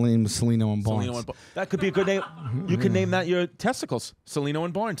 dogs, I was going to name them Celino and Barnes. That could be a good name. You could name that your testicles, Celino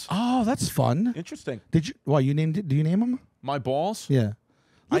and Barnes. Oh, that's fun. Interesting. Did you? Well, you named it. Do you name them? My balls? Yeah.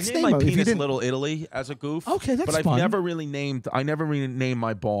 I named my penis Little Italy as a goof. Okay, that's fun. But fun. I never really named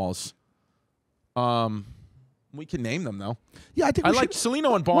my balls. We can name them though. Yeah, I think I like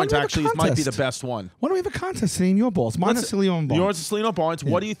Celino and Barnes. Actually, it might be the best one. Why don't we have a contest to name your balls? Mine is Celino and Barnes. Yours is Celino Barnes.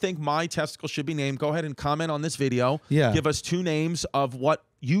 Yeah. What do you think my testicles should be named? Go ahead and comment on this video. Yeah. Give us 2 names of what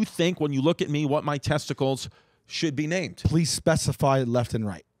you think when you look at me, what my testicles should be named. Please specify left and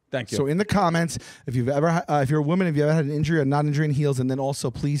right. Thank you. So in the comments, if you've ever, if you're a woman, if you ever had an injury or not injury in heels, and then also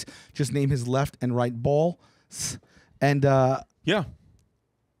please just name his left and right balls. And yeah.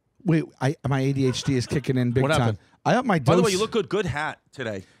 Wait, my ADHD is kicking in big what time. Happened? I up my dose. By the way, you look good. Good hat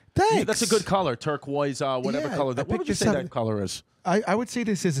today. Thanks. That's a good color, turquoise, whatever color. What would you say that color is? I would say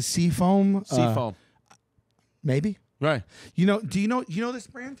this is a seafoam. Seafoam. Maybe. Right. You know? Do you know this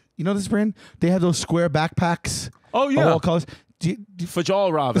brand? You know this brand? They have those square backpacks. Oh yeah. Of all colors.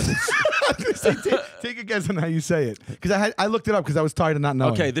 Fajal Robin. Take a guess on how you say it, because I looked it up because I was tired of not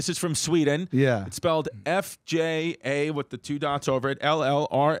knowing. Okay, this is from Sweden. Yeah, it's spelled FJA with the 2 dots over it,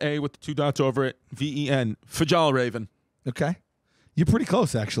 LLRA with the 2 dots over it, VEN. Fajal Raven. Okay, you're pretty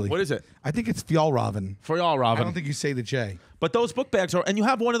close actually. What is it? I think it's Fjallraven. Fjallraven. I don't think you say the J. But those book bags are, and you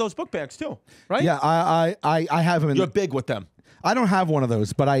have one of those book bags too, right? Yeah, I have them. You're big with them. I don't have one of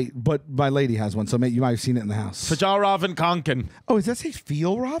those, but my lady has one, so you might have seen it in the house. Fjallraven Konken. Oh, does that say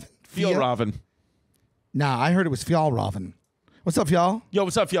Fjallraven? Fjallraven. Nah, I heard it was Fjallraven. What's up, y'all? Yo,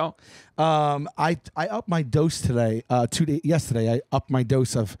 what's up, y'all? I upped my dose today. Yesterday, I upped my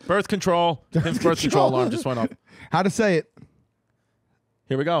dose of birth control. His birth control alarm just went off. How to say it?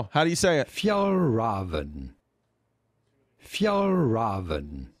 Here we go. How do you say it? Fjallraven.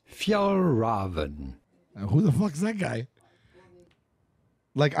 Fjallraven. Fjallraven. Who the fuck's that guy?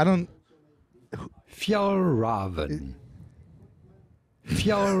 Like, I don't... Fjallraven.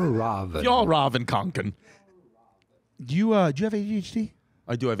 Fjallraven. Fjallraven Konken. Do you have ADHD?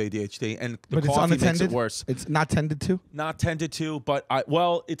 I do have ADHD, and the but coffee it's makes it worse. It's not tended to? Not tended to, but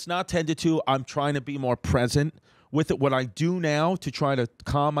it's not tended to. I'm trying to be more present with it. What I do now to try to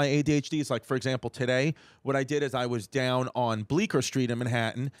calm my ADHD is, like, for example, today, what I did is I was down on Bleecker Street in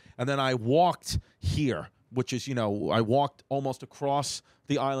Manhattan, and then I walked here, which is, I walked almost across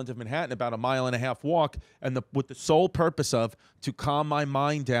the island of Manhattan, about a 1.5 mile walk, and with the sole purpose of to calm my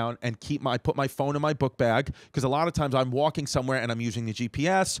mind down and put my phone in my book bag, because a lot of times I'm walking somewhere and I'm using the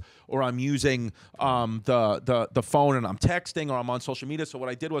GPS, or I'm using the phone and I'm texting, or I'm on social media. So what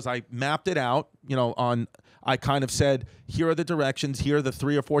I did was I mapped it out, I kind of said, here are the directions, here are the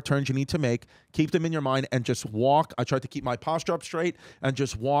 3 or 4 turns you need to make, keep them in your mind and just walk. I tried to keep my posture up straight and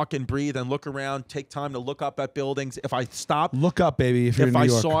just walk and breathe and look around, take time to look up at buildings. If I stopped, look up, baby. If I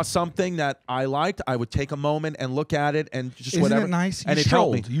saw something that I liked, I would take a moment and look at it and just Isn't whatever. It nice? And you it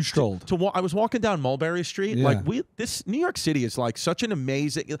helped me. You strolled. I was walking down Mulberry Street. Yeah. Like this New York City is like such an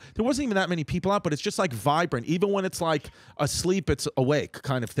amazing. There wasn't even that many people out, but it's just like vibrant. Even when it's like asleep, it's awake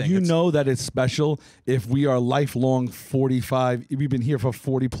kind of thing. You know that it's special if we are lifelong 45. We've been here for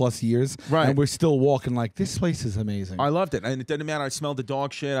 40 plus years, right? And we're still walking like this place is amazing. I loved it, and it didn't matter. I smelled the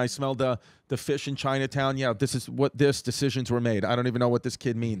dog shit. I smelled the fish in Chinatown. Yeah, this is what decisions were made. I don't even know what this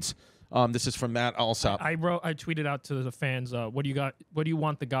kid means. This is from Matt Alsop. I tweeted out to the fans, what do you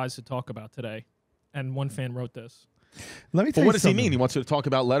want the guys to talk about today? And one fan wrote this. Let me tell you what does something. he mean? He wants you to talk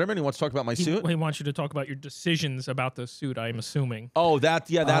about Letterman? He wants to talk about my suit? He wants you to talk about your decisions about the suit, I'm assuming. Oh, that's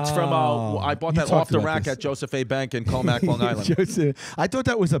from, I bought that off the rack at Joseph A. Bank in Comac, Long Island. I thought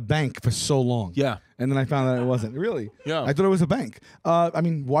that was a bank for so long. Yeah. And then I found out it wasn't. Really? Yeah. I thought it was a bank. I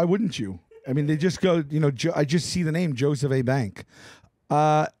mean, why wouldn't you? I mean, they just go, I just see the name Joseph A. Bank.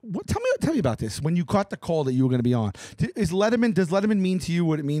 Tell me about this. When you caught the call that you were going to be on, does Letterman mean to you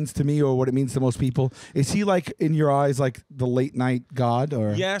what it means to me or what it means to most people? Is he like in your eyes like the late night god?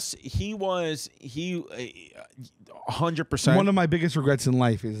 Or Yes, he was. 100%. One of my biggest regrets in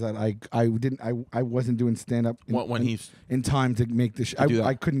life is that I wasn't doing stand up in time to make the show.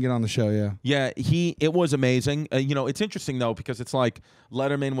 I couldn't get on the show. Yeah. Yeah, it was amazing. You know, it's interesting though because it's like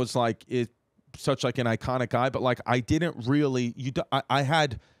Letterman was like such like an iconic guy, but like I didn't really. I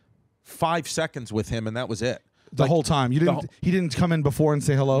had 5 seconds with him and that was it. The whole time. He didn't come in before and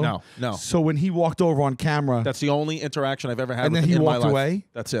say hello? No. So when he walked over on camera. That's the only interaction I've ever had and with then him he in my walked life. away?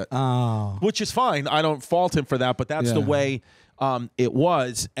 That's it. Oh. Which is fine. I don't fault him for that, but that's the way it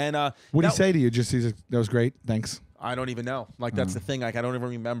was. And what did he say to you? Just that was great. Thanks. I don't even know. Like that's the thing. Like I don't even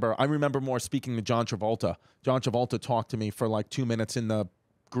remember. I remember more speaking to John Travolta. John Travolta talked to me for like 2 minutes in the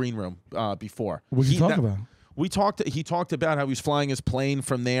green room before. What did you talk about? He talked about how he was flying his plane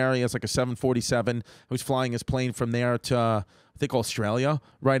from there. He has like a 747. He was flying his plane from there to I think Australia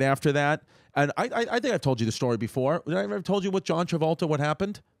right after that. And I think I've told you the story before. Did I ever told you with John Travolta what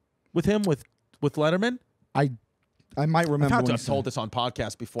happened with him with Letterman? I might remember. I've told this on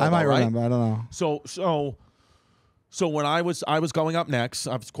podcast before. I might remember. I don't know. So when I was going up next,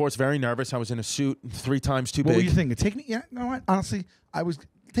 I was of course very nervous. I was in a suit 3 times too big. What were you thinking? Take me. Yeah. No. Honestly,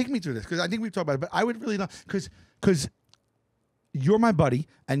 take me through this because I think we've talked about it, but I would really not because you're my buddy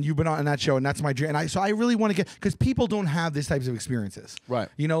and you've been on that show and that's my dream. And so I really want to get because people don't have these types of experiences, right?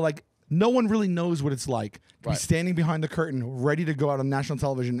 You know, like no one really knows what it's like to be standing behind the curtain, ready to go out on national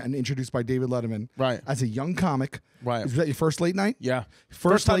television and introduced by David Letterman, right? As a young comic, right? Was that your first late night? Yeah,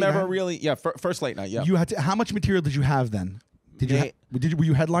 first time ever, really. Yeah, first late night. Yeah. You had to. How much material did you have then? Were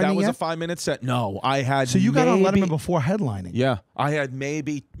you headlining? That was yet? a 5-minute set. No, I had. So you got on Letterman before headlining? Yeah, I had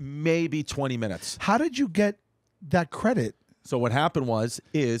maybe 20 minutes. How did you get that credit? So what happened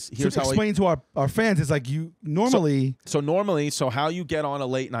here's how explain to our fans. It's like you normally. So how you get on a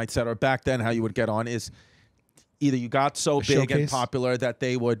late night set, or back then how you would get on is either you got so big showcase? and popular that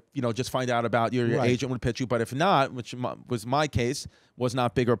they would just find out about you, your agent would pitch you. But if not, which was my case, was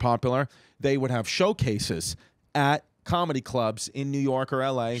not big or popular, they would have showcases at comedy clubs in New York or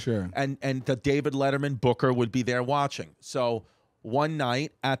LA. Sure. And the David Letterman booker would be there watching. So one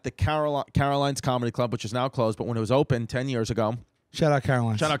night at the Caroline's Comedy Club, which is now closed, but when it was open 10 years ago. Shout out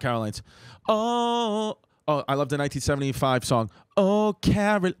Caroline's. Shout out Caroline's. Oh, I love the 1975 song. Oh,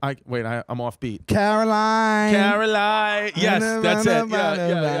 I'm off beat. Caroline. Yes, that's it.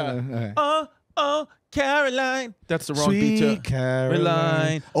 Yeah. Oh, Caroline. That's the wrong beat too.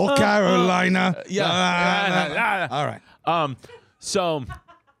 Caroline. Oh, Carolina. Yeah. All right.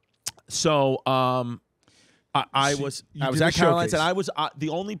 I was at Caroline's, and I was the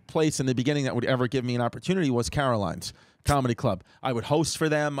only place in the beginning that would ever give me an opportunity was Caroline's Comedy Club. I would host for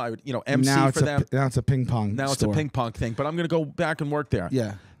them. I would MC for them. Now it's a ping pong. Now it's a ping pong thing, but I'm going to go back and work there.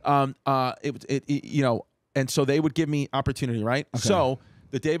 Yeah. And so they would give me opportunity, right? Okay. So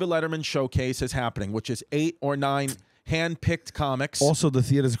the David Letterman showcase is happening, which is 8 or 9 hand-picked comics. Also, the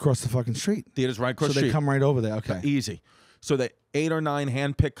theater's across the fucking street. Theater's right across the street. So they come right over there. Okay. Easy. So the 8 or 9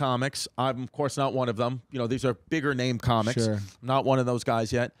 hand-picked comics. I'm, of course, not one of them. These are bigger name comics. Sure. I'm not one of those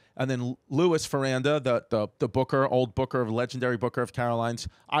guys yet. And then Louis Ferranda, the booker, old booker, legendary booker of Caroline's.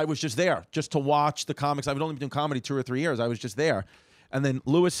 I was just there just to watch the comics. I've only been doing comedy 2 or 3 years. I was just there. And then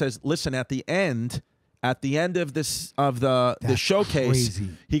Louis says, listen, at the end of the showcase, crazy.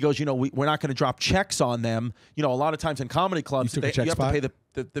 He goes, we're not going to drop checks on them. A lot of times in comedy clubs, you have to pay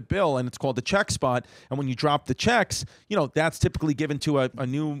the bill, and it's called the check spot. And when you drop the checks, that's typically given to a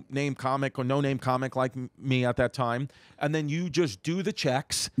new name comic or no name comic like me at that time. And then you just do the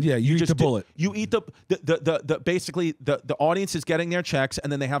checks. Yeah, you eat the bullet. You eat basically the audience is getting their checks,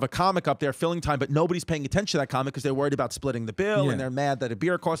 and then they have a comic up there filling time, but nobody's paying attention to that comic because they're worried about splitting the bill, and they're mad that a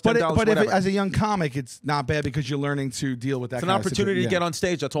beer costs $10. But as a young comic, it's not bad because you're learning to deal with that. It's an opportunity to get on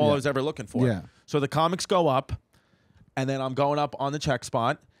stage. That's all I was ever looking for. Yeah. So the comics go up, and then I'm going up on the check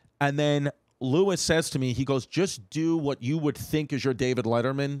spot, and then Louis says to me, he goes, just do what you would think is your David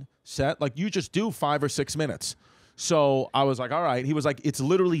Letterman set. Like, you just do 5 or 6 minutes. So I was like, all right. He was like, it's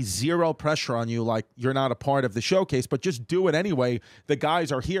literally zero pressure on you. Like, you're not a part of the showcase, but just do it anyway. The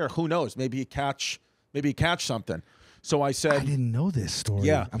guys are here. Who knows? Maybe you catch something. So I said, I didn't know this story.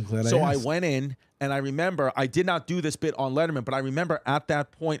 Yeah. I'm glad So I I went in, and I remember I did not do this bit on Letterman, but I remember at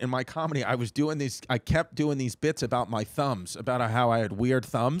that point in my comedy, I kept doing these bits about my thumbs, about how I had weird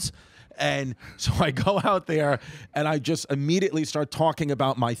thumbs. And so I go out there and I just immediately start talking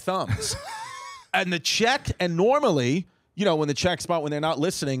about my thumbs. And normally, when the check spot, when they're not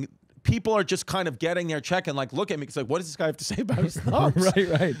listening, people are just kind of getting their check and like look at me because like, what does this guy have to say about his thumbs?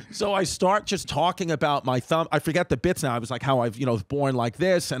 Right. So I start just talking about my thumb. I forget the bits now. I was like how I've was born like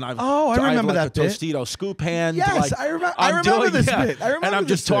this, and I've I remember like that a bit. Tostito scoop hand. Yes, like, I remember this bit. I remember and I'm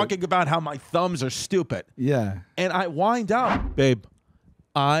this just bit. talking about how my thumbs are stupid. Yeah. And I wind up, babe.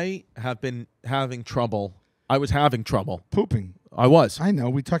 I have been having trouble. I was having trouble. Pooping. I was. I know.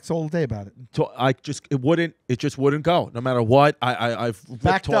 We talked all day about it. So it just wouldn't go. No matter what, I've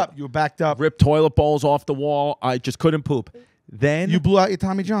Backed up. You were backed up. ripped toilet bowls off the wall. I just couldn't poop. Then You blew out your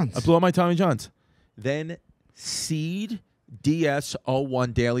Tommy Johns. I blew out my Tommy Johns. Then Seed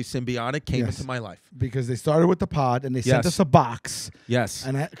DS01 Daily Symbiotic came Yes. into my life. Because they started with the pod and they sent Yes. us a box. Yes.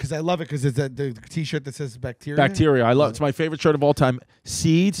 And because I love it because it's the T-shirt that says bacteria. Bacteria. I love it's my favorite shirt of all time.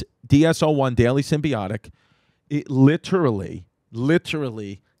 Seeds DS01 Daily Symbiotic. It literally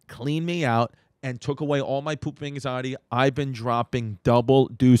cleaned me out and took away all my pooping anxiety. I've been dropping double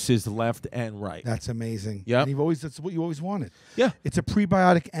deuces left and right. That's amazing. Yep. And that's what you always wanted. Yeah. It's a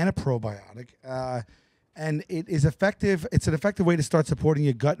prebiotic and a probiotic. And it is effective. It's an effective way to start supporting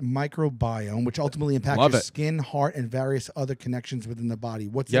your gut microbiome, which ultimately impacts Love your it. skin, heart, and various other connections within the body.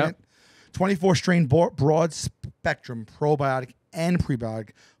 What's Yep. in it? 24 strain broad spectrum probiotic and prebiotic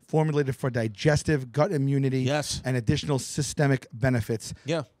formulated for digestive, gut immunity, Yes. and additional systemic benefits.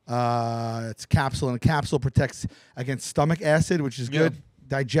 Yeah. It's capsule, and a capsule protects against stomach acid, which is Yeah. good,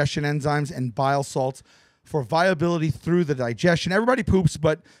 digestion enzymes, and bile salts for viability through the digestion. Everybody poops,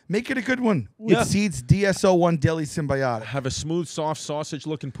 but make it a good one with Yeah. Seeds DSO1 Daily Symbiotic. Have a smooth, soft,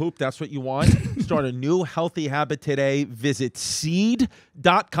 sausage-looking poop. That's what you want. Start a new healthy habit today. Visit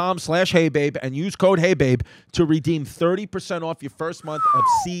seed.com/heybabe and use code heybabe to redeem 30% off your first month of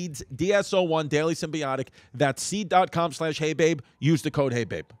Seeds DS01 Daily Symbiotic. That's seed.com/heybabe. Use the code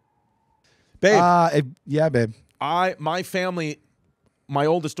heybabe. Babe, Yeah, babe. my family, my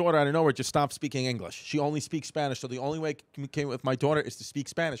oldest daughter out of nowhere just stopped speaking English. She only speaks Spanish. So the only way to communicate with my daughter is to speak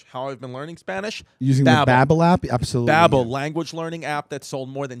Spanish. How I've been learning Spanish? Using Babbel. the Babbel app? Absolutely. Babbel, language learning app that sold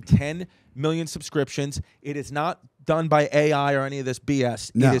more than 10 million subscriptions. It is not done by AI or any of this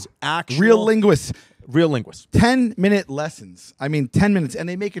BS. No. It is actual Real linguists. real linguists. 10-minute lessons. I mean, 10 minutes, and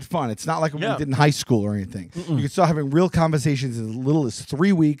they make it fun. It's not like what Yeah. we did in high school or anything. You can start having real conversations in as little as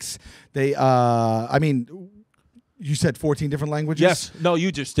 3 weeks. They, you said 14 different languages? Yes. No,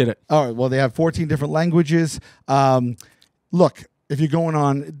 you just did it. All right. Well, they have 14 different languages. Look, if you're going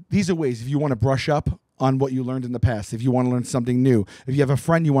on, these are ways if you want to brush up on what you learned in the past, if you want to learn something new, if you have a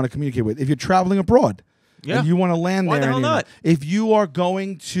friend you want to communicate with, if you're traveling abroad and you want to land Why there. the hell and not? if you are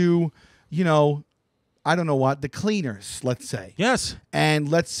going to, I don't know what, the cleaners, let's say. Yes. And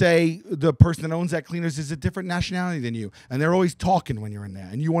let's say the person that owns that cleaners is a different nationality than you, and they're always talking when you're in there,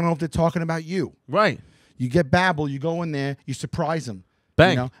 and you want to know if they're talking about you. Right. You get Babbel, you go in there, you surprise them.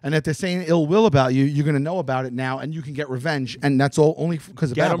 Bang. And if they're saying ill will about you, you're going to know about it now, and you can get revenge, and that's all only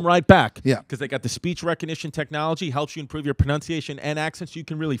because of Get Babbel. them right back. Yeah. Because they got the speech recognition technology, helps you improve your pronunciation and accents. You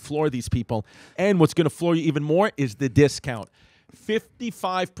can really floor these people. And what's going to floor you even more is the discount.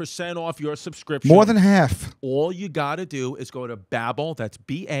 55% off your subscription. More than half. All you got to do is go to Babbel. That's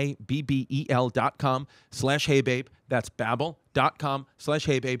BABBEL.com/heybabe. That's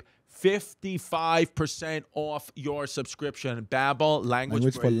Babbel.com/heybabe. 55% off your subscription. Babbel,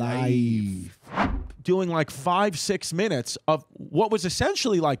 language for life. Doing like 5-6 minutes of what was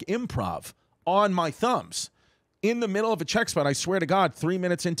essentially like improv on my thumbs. In the middle of a check spot, I swear to God, 3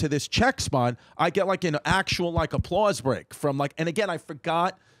 minutes into this check spot, I get like an actual like applause break from like, and again, I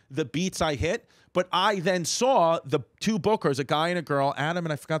forgot the beats I hit, but I then saw the two bookers, a guy and a girl, Adam,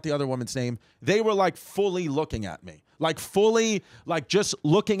 and I forgot the other woman's name. They were like fully looking at me, like fully, like just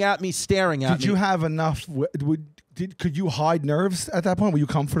looking at me, staring at me. Did you have enough? Could you hide nerves at that point? Were you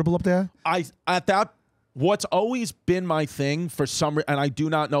comfortable up there? What's always been my thing for some reason, and I do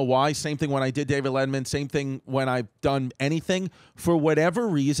not know why, same thing when I did David Letterman, same thing when I've done anything, for whatever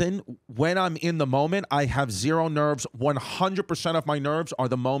reason, when I'm in the moment, I have zero nerves. 100% of my nerves are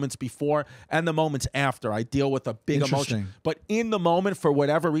the moments before and the moments after. I deal with a big emotion. But in the moment, for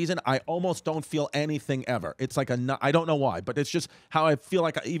whatever reason, I almost don't feel anything ever. It's like I don't know why, but it's just how I feel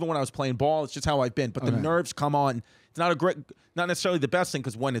like even when I was playing ball, it's just how I've been. But the nerves come on. It's not necessarily the best thing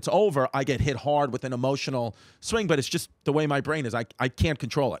because when it's over, I get hit hard with an emotional swing, but it's just the way my brain is. I can't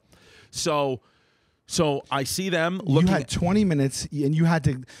control it. So I see them looking. You had 20 minutes, and you had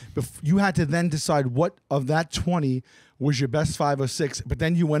to then decide what of that 20 was your best 5 or 6. But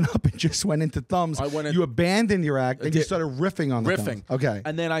then you went up and just went into thumbs. You abandoned your act and you started riffing on the thumbs. Okay.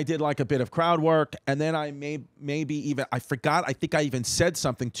 And then I did like a bit of crowd work, and then I maybe even I forgot. I think I even said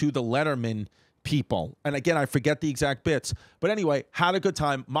something to the Letterman people. And again, I forget the exact bits. But anyway, had a good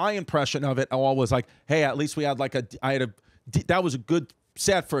time. My impression of it all was like, hey, at least we had like that was a good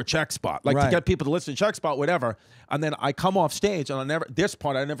set for a check spot. Like to get people to listen to check spot, whatever. And then I come off stage and I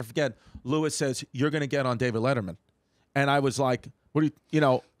never forget, Lewis says, "You're going to get on David Letterman." And I was like, what do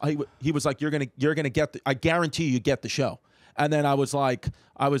he was like, you're going to get I guarantee you get the show. And then I was like,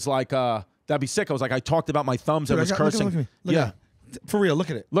 that'd be sick. I was like, I talked about my thumbs and was cursing. Look at me. Look at it. For real, look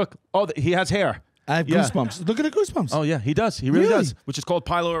at it. Look. Oh, he has hair. I have goosebumps. Look at the goosebumps. Oh, yeah, he does. He really does, which is called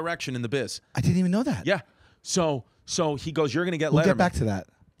piloerection in the biz. I didn't even know that. Yeah. So he goes, you're going to get Letterman. We'll get back to that.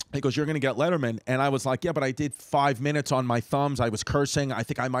 He goes, you're going to get Letterman. And I was like, yeah, but I did 5 minutes on my thumbs. I was cursing. I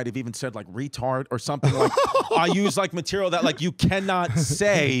think I might have even said like retard or something. Like I use like material that like you cannot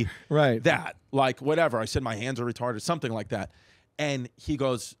say that. Like whatever. I said my hands are retarded, something like that. And he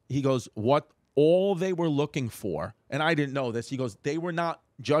goes, what all they were looking for, and I didn't know this, he goes, they were not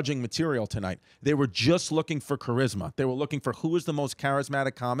judging material tonight. They were just looking for charisma. They were looking for who is the most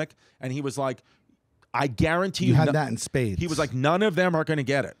charismatic comic. And he was like, I guarantee you. You had that in spades. He was like, none of them are going to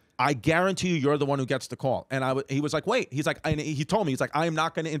get it. I guarantee you, you're the one who gets the call. And he was like, wait. He's like, and he told me, he's like, I am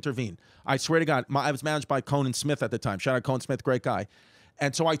not going to intervene. I swear to God, I was managed by Conan Smith at the time. Shout out Conan Smith, great guy.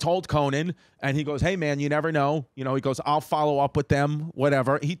 And so I told Conan, and he goes, hey, man, you never know. You know, he goes, I'll follow up with them,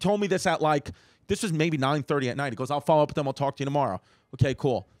 whatever. He told me this at like, this was maybe 9:30 at night. He goes, I'll follow up with them. I'll talk to you tomorrow. Okay,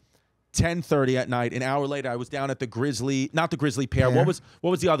 cool. 10:30 at night. An hour later, I was down at the Grizzly, not the Grizzly Pear. What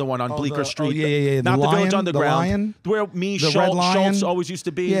was the other one on Bleecker Street? Oh, yeah. Not the Village Underground. The Lion? Where me, The Red Lion? Schultz always used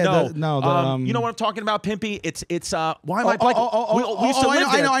to be. Yeah, no. You know what I'm talking about, Pimpy? It's why am I blanking? We used to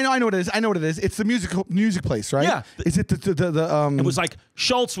live there. I know what it is. I know what it is. It's the music place, right? Yeah. Is it the It was like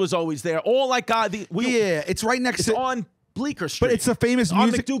Schultz was always there. All like God. It's right next to on Bleecker Street. But it's a famous on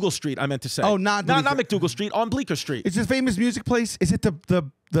music. McDougal Street, I meant to say. Oh, not McDougal Street, on Bleecker Street. It's a famous music place. Is it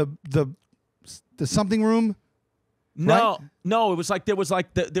the something room? No, right? no, it was like there was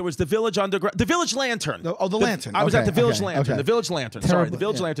the Village Underground, the Village Lantern. The Lantern. I was at the Village Okay, Lantern. okay. The Village Lantern. Terrible. Sorry, the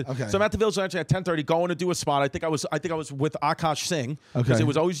Village Lantern. Okay. So I'm at the Village Lantern at 10:30, going to do a spot. I think I was with Akash Singh because Okay. it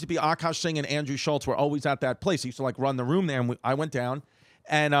was always to be Akash Singh and Andrew Schultz were always at that place. He used to like run the room there, and I went down,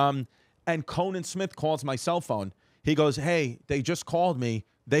 and Conan Smith calls my cell phone. He goes, hey, they just called me.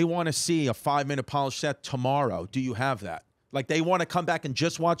 They want to see a 5-minute polished set tomorrow. Do you have that? Like they want to come back and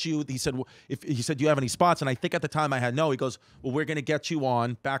just watch you. He said, do you have any spots? And I think at the time I had no. He goes, well, we're going to get you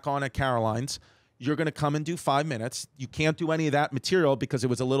back on at Caroline's. You're going to come and do 5 minutes. You can't do any of that material because it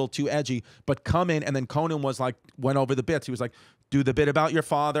was a little too edgy, but come in. And then Conan went over the bits. He was like, do the bit about your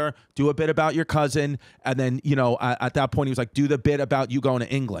father, do a bit about your cousin. And then, at that point he was like, do the bit about you going to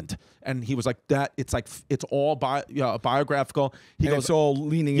England. And he was like that. It's all biographical. He goes, it's all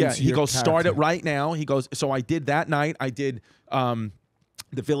leaning into he your goes, character. start it right now. He goes, so I did that night. I did, the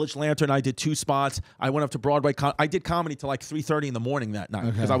Village Lantern. I did 2 spots. I went up to Broadway. I did comedy till like 3:30 in the morning that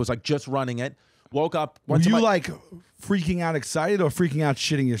night because I was like just running it. Woke up. Were you like freaking out excited or freaking out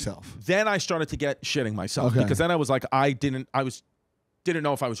shitting yourself? Then I started to get shitting myself because then I was like, didn't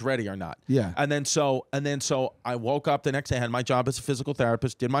know if I was ready or not. Yeah. And then so I woke up the next day. I had my job as a physical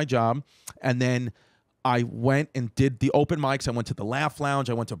therapist. Did my job, and then I went and did the open mics. I went to the Laugh Lounge.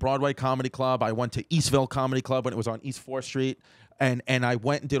 I went to Broadway Comedy Club. I went to Eastville Comedy Club when it was on East 4th Street, and I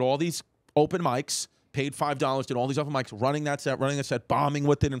went and did all these open mics. Paid $5, did all these open mics, running that set, bombing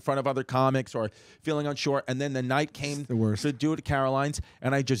with it in front of other comics or feeling unsure. And then the night came to do it at Caroline's,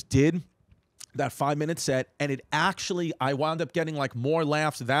 and I just did that 5-minute set. And I wound up getting like more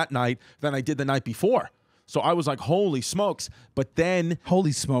laughs that night than I did the night before. So I was like, holy smokes. But then...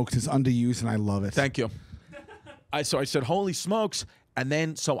 Holy smokes is underused, and I love it. Thank you. So I said, holy smokes. And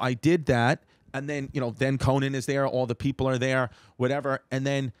then, so I did that. And then, then Conan is there. All the people are there, whatever. And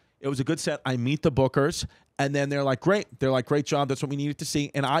then... It was a good set. I meet the bookers, and then they're like, great. They're like, great job. That's what we needed to see.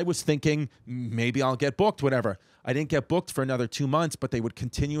 And I was thinking, maybe I'll get booked, whatever. I didn't get booked for another 2 months, but they would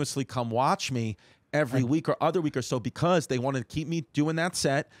continuously come watch me every week or other week or so because they wanted to keep me doing that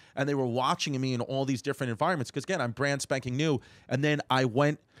set, and they were watching me in all these different environments. Because, again, I'm brand spanking new. And then I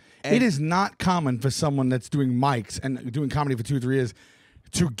went... It is not common for someone that's doing mics and doing comedy for 2 or 3 years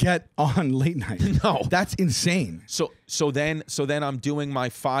to get on late night. No. That's insane. So then I'm doing my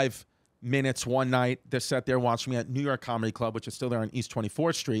 5 minutes one night. They're sat there watching me at New York Comedy Club, which is still there on East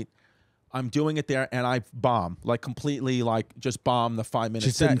 24th Street. I'm doing it there, and I bomb. Like, completely, like, just bomb the 5-minute set.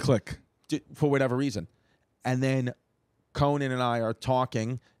 Just didn't click. For whatever reason. And then Conan and I are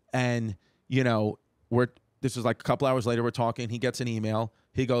talking, and, this is like a couple hours later, we're talking. He gets an email.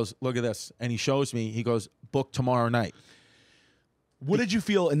 He goes, look at this. And he shows me. He goes, book tomorrow night. What did you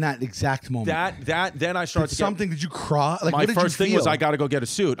feel in that exact moment? Then I started did something. Did you cry? Like, my what did first you thing feel? was I got to go get a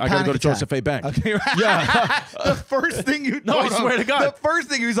suit. I got to Panic go to attack. Joseph A. Bank. Okay, right. Yeah. The first thing you No, I swear to God. The first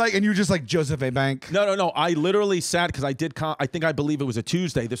thing he was like, and you were just like Joseph A. Bank. No. I literally sat because I did. I believe it was a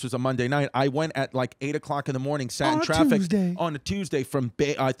Tuesday. This was a Monday night. I went at like 8 o'clock in the morning. Sat On in a traffic Tuesday. on a Tuesday from.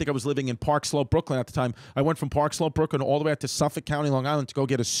 I think I was living in Park Slope, Brooklyn at the time. I went from Park Slope, Brooklyn, all the way out to Suffolk County, Long Island, to go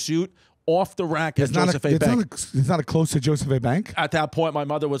get a suit off the rack at Joseph A. Bank. It's not a close to Joseph A. Bank. At that point, my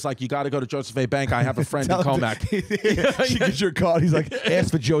mother was like, "You got to go to Joseph A. Bank. I have a friend in Comac." She gets your card. He's like,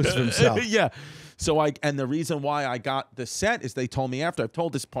 ask for Joseph himself. Yeah. So and the reason why I got the set is they told me after. I've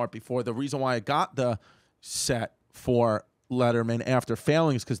told this part before. The reason why I got the set for Letterman after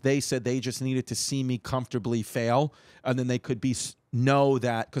failing is because they said they just needed to see me comfortably fail, and then they could know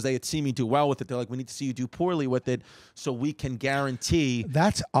that because they had seen me do well with it. They're like, we need to see you do poorly with it so we can guarantee.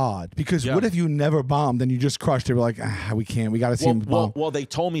 That's odd because Yeah. what if you never bombed and you just crushed it? We're like, we can't. We got to see him bomb. Well, they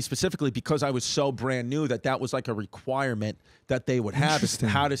told me specifically because I was so brand new that was like a requirement that they would have. Is Interesting.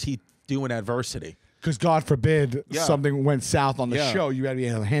 how does he do in adversity? Because God forbid Yeah. something went south on the Yeah. show, you got to be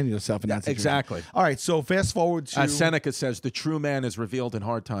able to handle yourself in that situation. Exactly. All right, so fast forward to As Seneca says, the true man is revealed in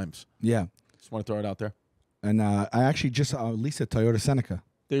hard times. yeah, Just want to throw it out there. and I actually just leased a Toyota Seneca.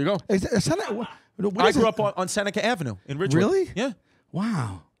 There you go. Is it a Seneca? What I is grew it? up on Seneca Avenue in Ridgewood. Really? Yeah.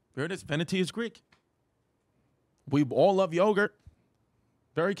 Wow. There it is. Veneti is Greek. We all love yogurt.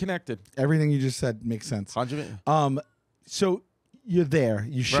 Very connected. Everything you just said makes sense. 100. So you're there.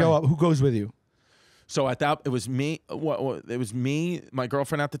 You show Right. up. Who goes with you? So at that, it was me. It was me, my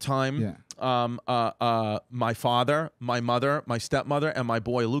girlfriend at the time. Yeah. My father, my mother, my stepmother, and my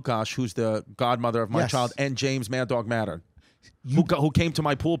boy Lukash, who's the godmother of my Yes. child, and James Mad Dog Matter. Who came to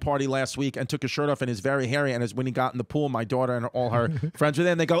my pool party last week and took his shirt off and is very hairy. And when he got in the pool, my daughter and all her friends were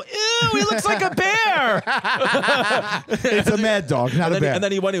there, and they go, "Ew, he looks like a bear." It's a mad dog, not a bear. And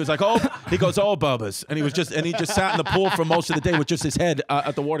then he went. He was like, "Oh," he goes, "Oh, Bubba's," and he just sat in the pool for most of the day with just his head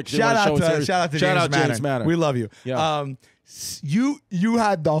at the water. Shout out to James Manor. We love you. Yeah. You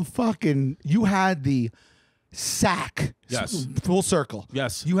had the sack. Yes. Full circle.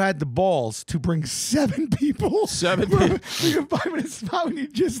 Yes. You had the balls to bring 7 people. 7 people. You 5 minute spot when you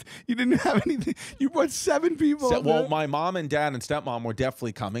didn't have anything. You brought 7 people. So, up well, there. my mom and dad and stepmom were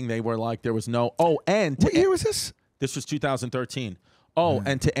definitely coming. They were like, there was no. Oh, and What year was this? This was 2013. Oh,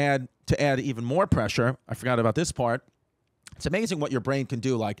 and to add even more pressure, I forgot about this part. It's amazing what your brain can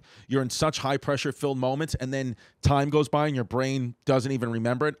do. Like, you're in such high pressure filled moments, and then time goes by and your brain doesn't even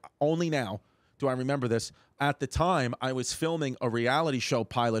remember it. Only now do I remember this. At the time, I was filming a reality show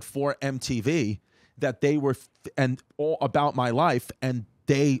pilot for MTV that they were and all about my life, and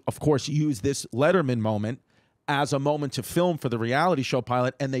they, of course, used this Letterman moment as a moment to film for the reality show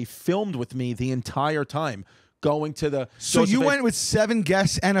pilot, and they filmed with me the entire time. Going to the So you went with 7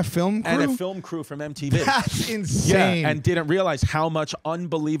 guests and a film crew? and a film crew from MTV. That's insane. Yeah, and didn't realize how much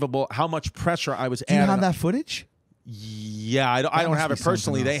pressure I was Do you adding. have that footage? Yeah, I don't must have be it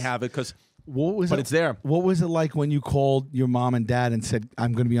personally. something They else. have it because But it's there. What was it like when you called your mom and dad and said,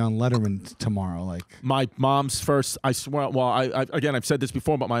 "I'm going to be on Letterman tomorrow"? Like, my mom's first. I swear. Well, again, I've said this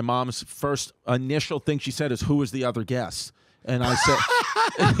before, but my mom's first initial thing she said is, "Who was the other guest?" And I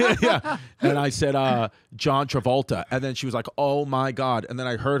said, "Yeah," and I said, "John Travolta." And then she was like, "Oh my God!" And then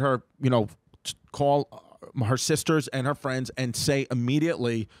I heard her, call her sisters and her friends and say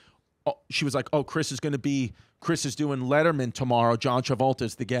immediately, she was like, "Oh, Chris is doing Letterman tomorrow. John Travolta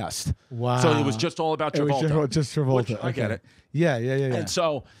is the guest." wow. So it was just all about Travolta. It was just Travolta. Which I get Okay. it. Yeah.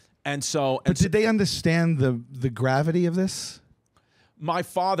 And so, But did they understand the gravity of this? my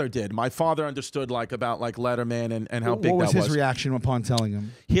father did. My father understood about Letterman and how big what was that his was. reaction upon telling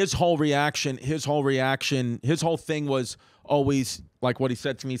him? His whole thing was always like what he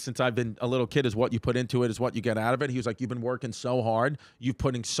said to me since I've been a little kid is what you put into it is what you get out of it. He was like, you've been working so hard, you're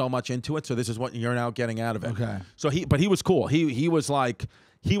putting so much into it, so this is what you're now getting out of it. Okay. So he was cool. He was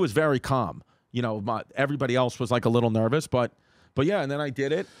very calm. Everybody else was like a little nervous, but yeah, and then I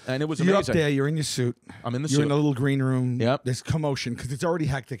did it, and it was You're amazing. up there. You're in your suit. I'm in the You're suit. in a little green room. Yep. There's commotion because it's already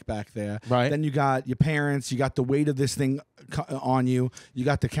hectic back there. Right. Then you got your parents. You got the weight of this thing on you. You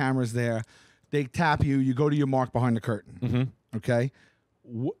got the cameras there. They tap you. You go to your mark behind the curtain. Mm-hmm. Okay.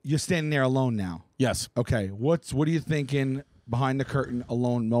 You're standing there alone now. Yes. Okay. What are you thinking behind the curtain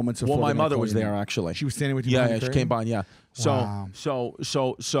alone? Moments before. Well, my they're gonna mother call was your there name? actually. She was standing with you. Yeah, behind yeah, the she curtain? came by. Yeah. Wow.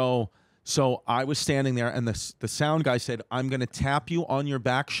 So I was standing there, and the sound guy said, "I'm going to tap you on your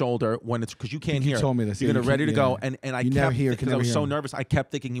back shoulder when it's because you can't hear." You told me this. You're Yeah, going to ready to yeah. go, and I You kept never hear, because can I was never so hear. nervous. I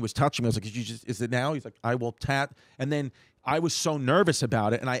kept thinking he was touching me. I was like, is it now?" He's like, "I will tap," and then. I was so nervous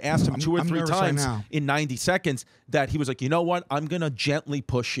about it, and I asked him 2 or 3 nervous right times now. in 90 seconds that he was like, "You know what? I'm going to gently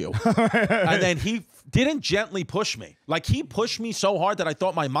push you." And then he didn't gently push me. Like, he pushed me so hard that I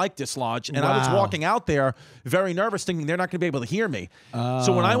thought my mic dislodged, and I was Wow. walking out there very nervous, thinking they're not going to be able to hear me.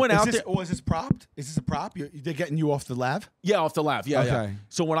 So when I went out there... Is this propped? Is this a prop? They're getting you off the lav? Yeah, off the laugh. Yeah, yeah. Okay.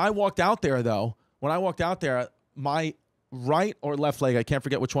 So when I walked out there, though, my right or left leg, I can't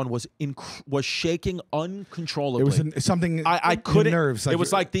forget which one, was shaking uncontrollably. It was something. I in couldn't. Nerves. It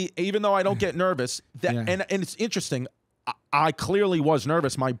was like even though I don't get nervous, that Yeah. and it's interesting. I clearly was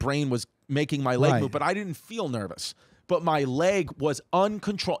nervous. My brain was making my leg Right. move, but I didn't feel nervous. But my leg was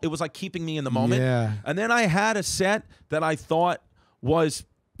uncontrolled. It was like keeping me in the moment. Yeah. And then I had a set that I thought was,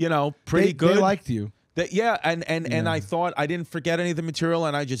 pretty good. They liked you. And I thought I didn't forget any of the material,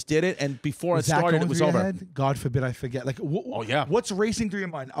 and I just did it. And before Is it that started, going it was through your over. head? God forbid I forget. Like, Oh, yeah. What's racing through your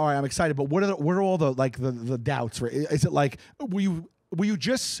mind? All right, I'm excited, but what are all the the doubts? Right? Is it like were you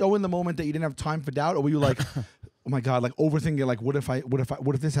just so in the moment that you didn't have time for doubt, or were you like, oh my God, like overthinking? Like, what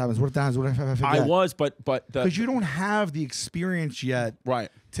if this happens? What if that happens? What if I forget? I was, but because you don't have the experience yet, right.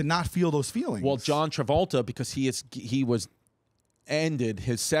 to not feel those feelings. Well, John Travolta, because he was ended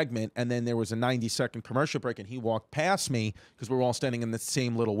his segment, and then there was a 90-second commercial break, and he walked past me because we were all standing in the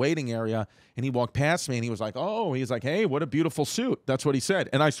same little waiting area, and he walked past me, and he was like, "Hey, what a beautiful suit." That's what he said.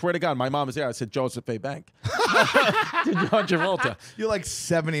 And I swear to God, my mom was there. I said, "Joseph A. Bank." To John Travolta. You're like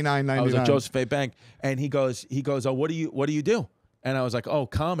 $79.99. I was like, "Joseph A. Bank," and he goes, "Oh, what do you do?" And I was like, "Oh,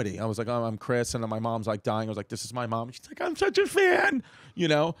 comedy." I was like, "Oh, I'm Chris," and then my mom's like dying. I was like, "This is my mom." She's like, "I'm such a fan,"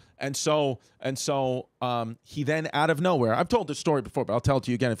 And so he then out of nowhere, I've told this story before, but I'll tell it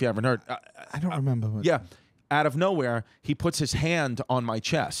to you again if you haven't heard. I don't remember. But Yeah, out of nowhere, he puts his hand on my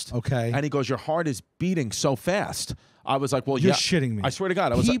chest. Okay. And he goes, "Your heart is beating so fast." I was like, "Well, You're yeah." shitting me. I swear to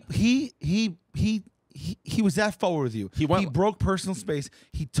God, I was. He was that forward with you. He went- He broke personal space.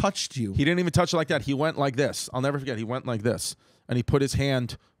 He touched you. He didn't even touch it like that. He went like this. I'll never forget. He went like this, and he put his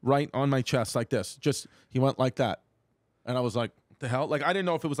hand right on my chest like this. He went like that, and I was like, "What the hell?" Like, I didn't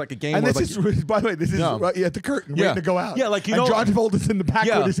know if it was like a game. And where, this like, is, by the way, this is No. right at the curtain, Yeah. waiting to go out. Yeah, like, and John Travolta's in the back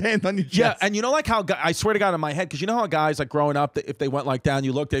Yeah. with his hand on your chest. Yeah, and you know, like how I swear to God, in my head, because you know how guys like growing up, if they went like down,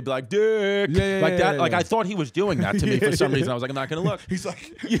 you look, they'd be like, "Dick," like that. Like, I thought he was doing that to me for some reason. I was like, I'm not gonna look. He's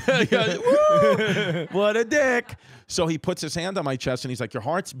like, yeah, woo, what a dick. So he puts his hand on my chest and he's like, "Your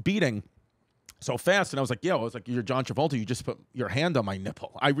heart's beating so fast." And I was like, "You're John Travolta. You just put your hand on my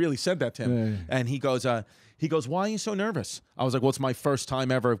nipple." I really said that to him. Yeah. And he goes, "Why are you so nervous?" I was like, "Well, it's my first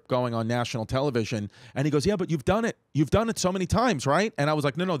time ever going on national television." And he goes, "Yeah, but you've done it. You've done it so many times, right?" And I was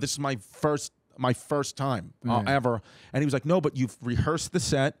like, No, this is my first time ever." And he was like, "No, but you've rehearsed the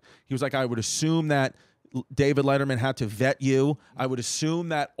set." He was like, "I would assume that David Letterman had to vet you. I would assume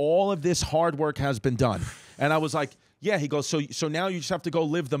that all of this hard work has been done." And I was like, "Yeah." He goes, so now you just have to go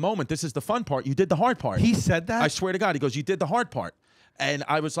live the moment. This is the fun part. You did the hard part." he said that? I swear to God. He goes, "You did the hard part." And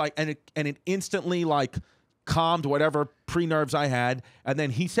I was like, and it instantly like calmed whatever pre-nerves I had. And then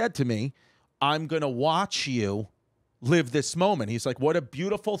he said to me, "I'm going to watch you live this moment." He's like, "What a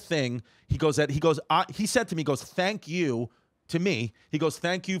beautiful thing." He said to me, he goes, "Thank you to me." He goes,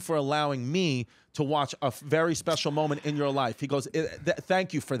 "Thank you for allowing me to watch a very special moment in your life." He goes,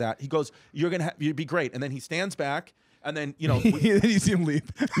 "Thank you for that." He goes, "You'd be great." And then he stands back. And then, then you see him leave.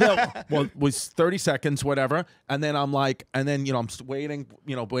 it was 30 seconds, whatever. And then I'm like, I'm waiting,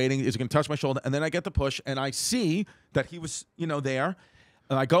 waiting. Is he going to touch my shoulder? And then I get the push, and I see that he was, there.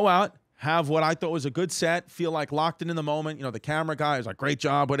 And I go out, have what I thought was a good set, feel like locked in the moment. The camera guy is like, "Great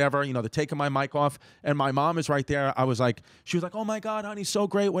job," whatever. They're taking my mic off. And my mom is right there. She was like, "Oh my God, honey, so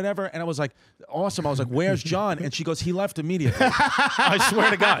great," whatever. And I was like, "Awesome." I was like, "Where's John?" And she goes, "He left immediately." I swear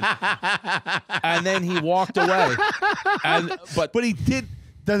to God. And then he walked away. But he did.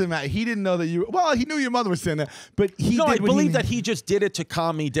 Doesn't matter. He didn't know that you. Well, he knew your mother was sitting there, but he. No, did I what believe that he just did it to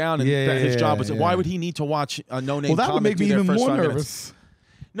calm me down, and that his job was. Why would he need to watch a no-name? Well, that would comic make me do their even first more 5 nervous. minutes?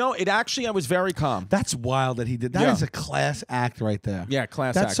 No, I was very calm. That's wild that he did. That is a class act right there. Yeah,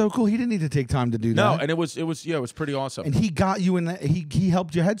 class That's act. so cool. He didn't need to take time to do No, that. and it was pretty awesome. And he got you in that. He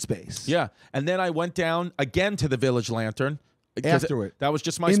helped your headspace. Yeah, and then I went down again to the Village Lantern. After it. That was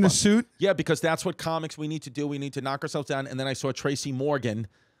just my In the spot. suit? Yeah, because that's what comics we need to do. We need to knock ourselves down. And then I saw Tracy Morgan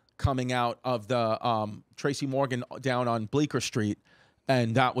coming out of the Tracy Morgan down on Bleecker Street,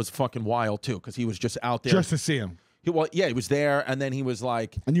 and that was fucking wild too, because he was just out there Just to see him. He was there, and then he was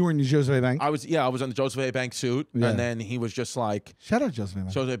like, And you were in the Joseph Bank? I was in the Joseph A. Bank suit, Yeah. and then he was just like, Shout out Joseph Bank.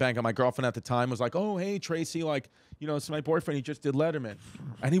 Joseph A. Bank, and my girlfriend at the time was like, oh, hey, Tracy, like, you know, it's my boyfriend, he just did Letterman.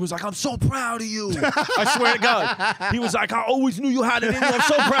 And he was like, I'm so proud of you. I swear to God. He was like, I always knew you had it in you. I'm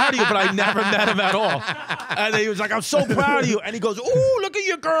so proud of you, but I never met him at all. And then he was like, I'm so proud of you. And he goes, ooh, look at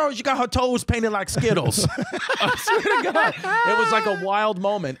your girl. She got her toes painted like Skittles. I swear to God. It was like a wild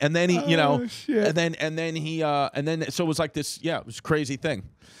moment. And then he, you know, shit. and then so it was like this, yeah, it was a crazy thing.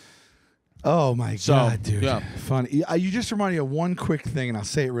 Oh my God, dude. yeah. Funny. You just reminded me of one quick thing, and I'll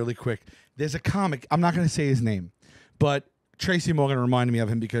say it really quick. There's a comic, I'm not going to say his name, but Tracy Morgan reminded me of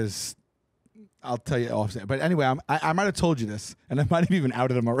him because I'll tell you off. But anyway, I might have told you this, and I might have even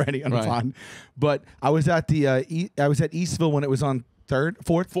outed him already on the pod. But I was at the I was at Eastville when it was on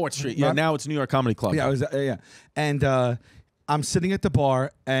 4th Street. Yeah, now it's New York Comedy Club. Yeah, I was and I'm sitting at the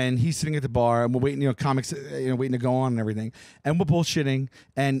bar, and he's sitting at the bar, and we're waiting, you know, comics, you know, waiting to go on and everything, and we're bullshitting,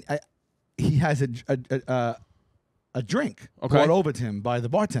 and he has a drink brought over to him by the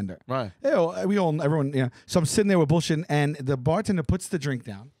bartender. Right. You know, everyone, you know. So I'm sitting there with bullshitting, and the bartender puts the drink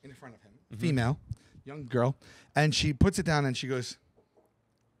down in front of him, female, young girl, and she puts it down, and she goes,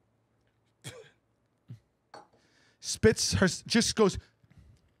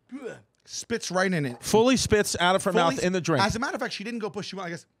 spits right in it. Fully spits out of her mouth in the drink. As a matter of fact, she didn't go push. She went, I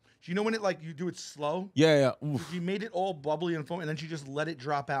guess, you know when it, like, you do it slow? Yeah, yeah. Oof. She made it all bubbly and foamy, and then she just let it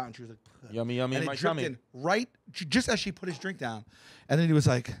drop out, and she was like, "Ugh." Yummy, yummy and in my it dripped tummy. in right just as she put his drink down, and then he was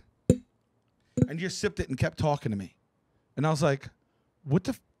like, and just sipped it and kept talking to me, and I was like, "What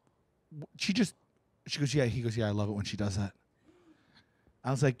the?" She goes, "Yeah." He goes, "Yeah, I love it when she does that."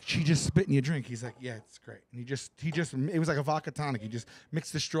 I was like, "She just spit in your drink." He's like, "Yeah, it's great." And he just, it was like a vodka tonic. He just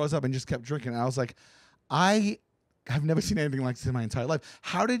mixed the straws up and just kept drinking. And I was like, I have never seen anything like this in my entire life.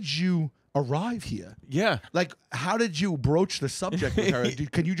 How did you arrive here? Yeah. Like, how did you broach the subject with her?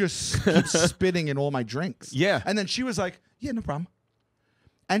 Can you just keep spitting in all my drinks? Yeah. And then she was like, yeah, no problem.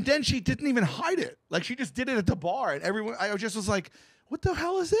 And then she didn't even hide it. Like, she just did it at the bar. And everyone, I just was like, what the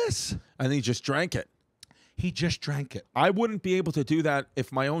hell is this? And he just drank it. He just drank it. I wouldn't be able to do that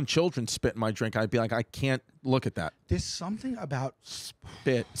if my own children spit in my drink. I'd be like, I can't look at that. There's something about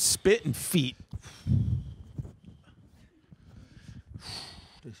Spit and feet.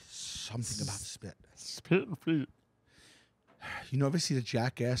 There's something about spit. Spit and feet. You know, ever see the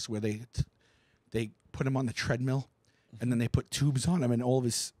Jackass where they put him on the treadmill and then they put tubes on him and all of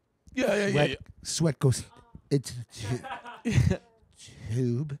his sweat goes into the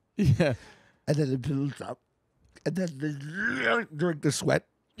tube. Yeah. And then it builds up. And then they drink the sweat.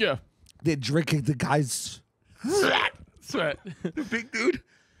 Yeah. They're drinking the guy's Sweat. the big dude.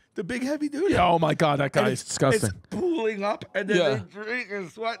 The big heavy dude. Yeah, oh my God, that guy And is disgusting. It's pooling up and then Yeah. they drink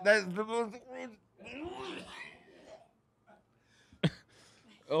his sweat. That's the most.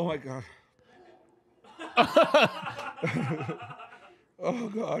 Oh my God. Oh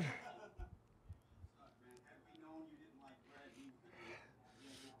God.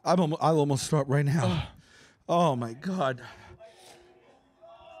 I'll almost start right now. Oh my God.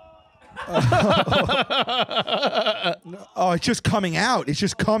 Oh, it's just coming out. It's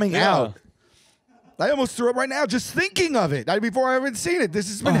just coming out. I almost threw up right now just thinking of it. Before I haven't seen it. This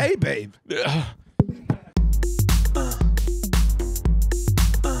has been Hey Babe.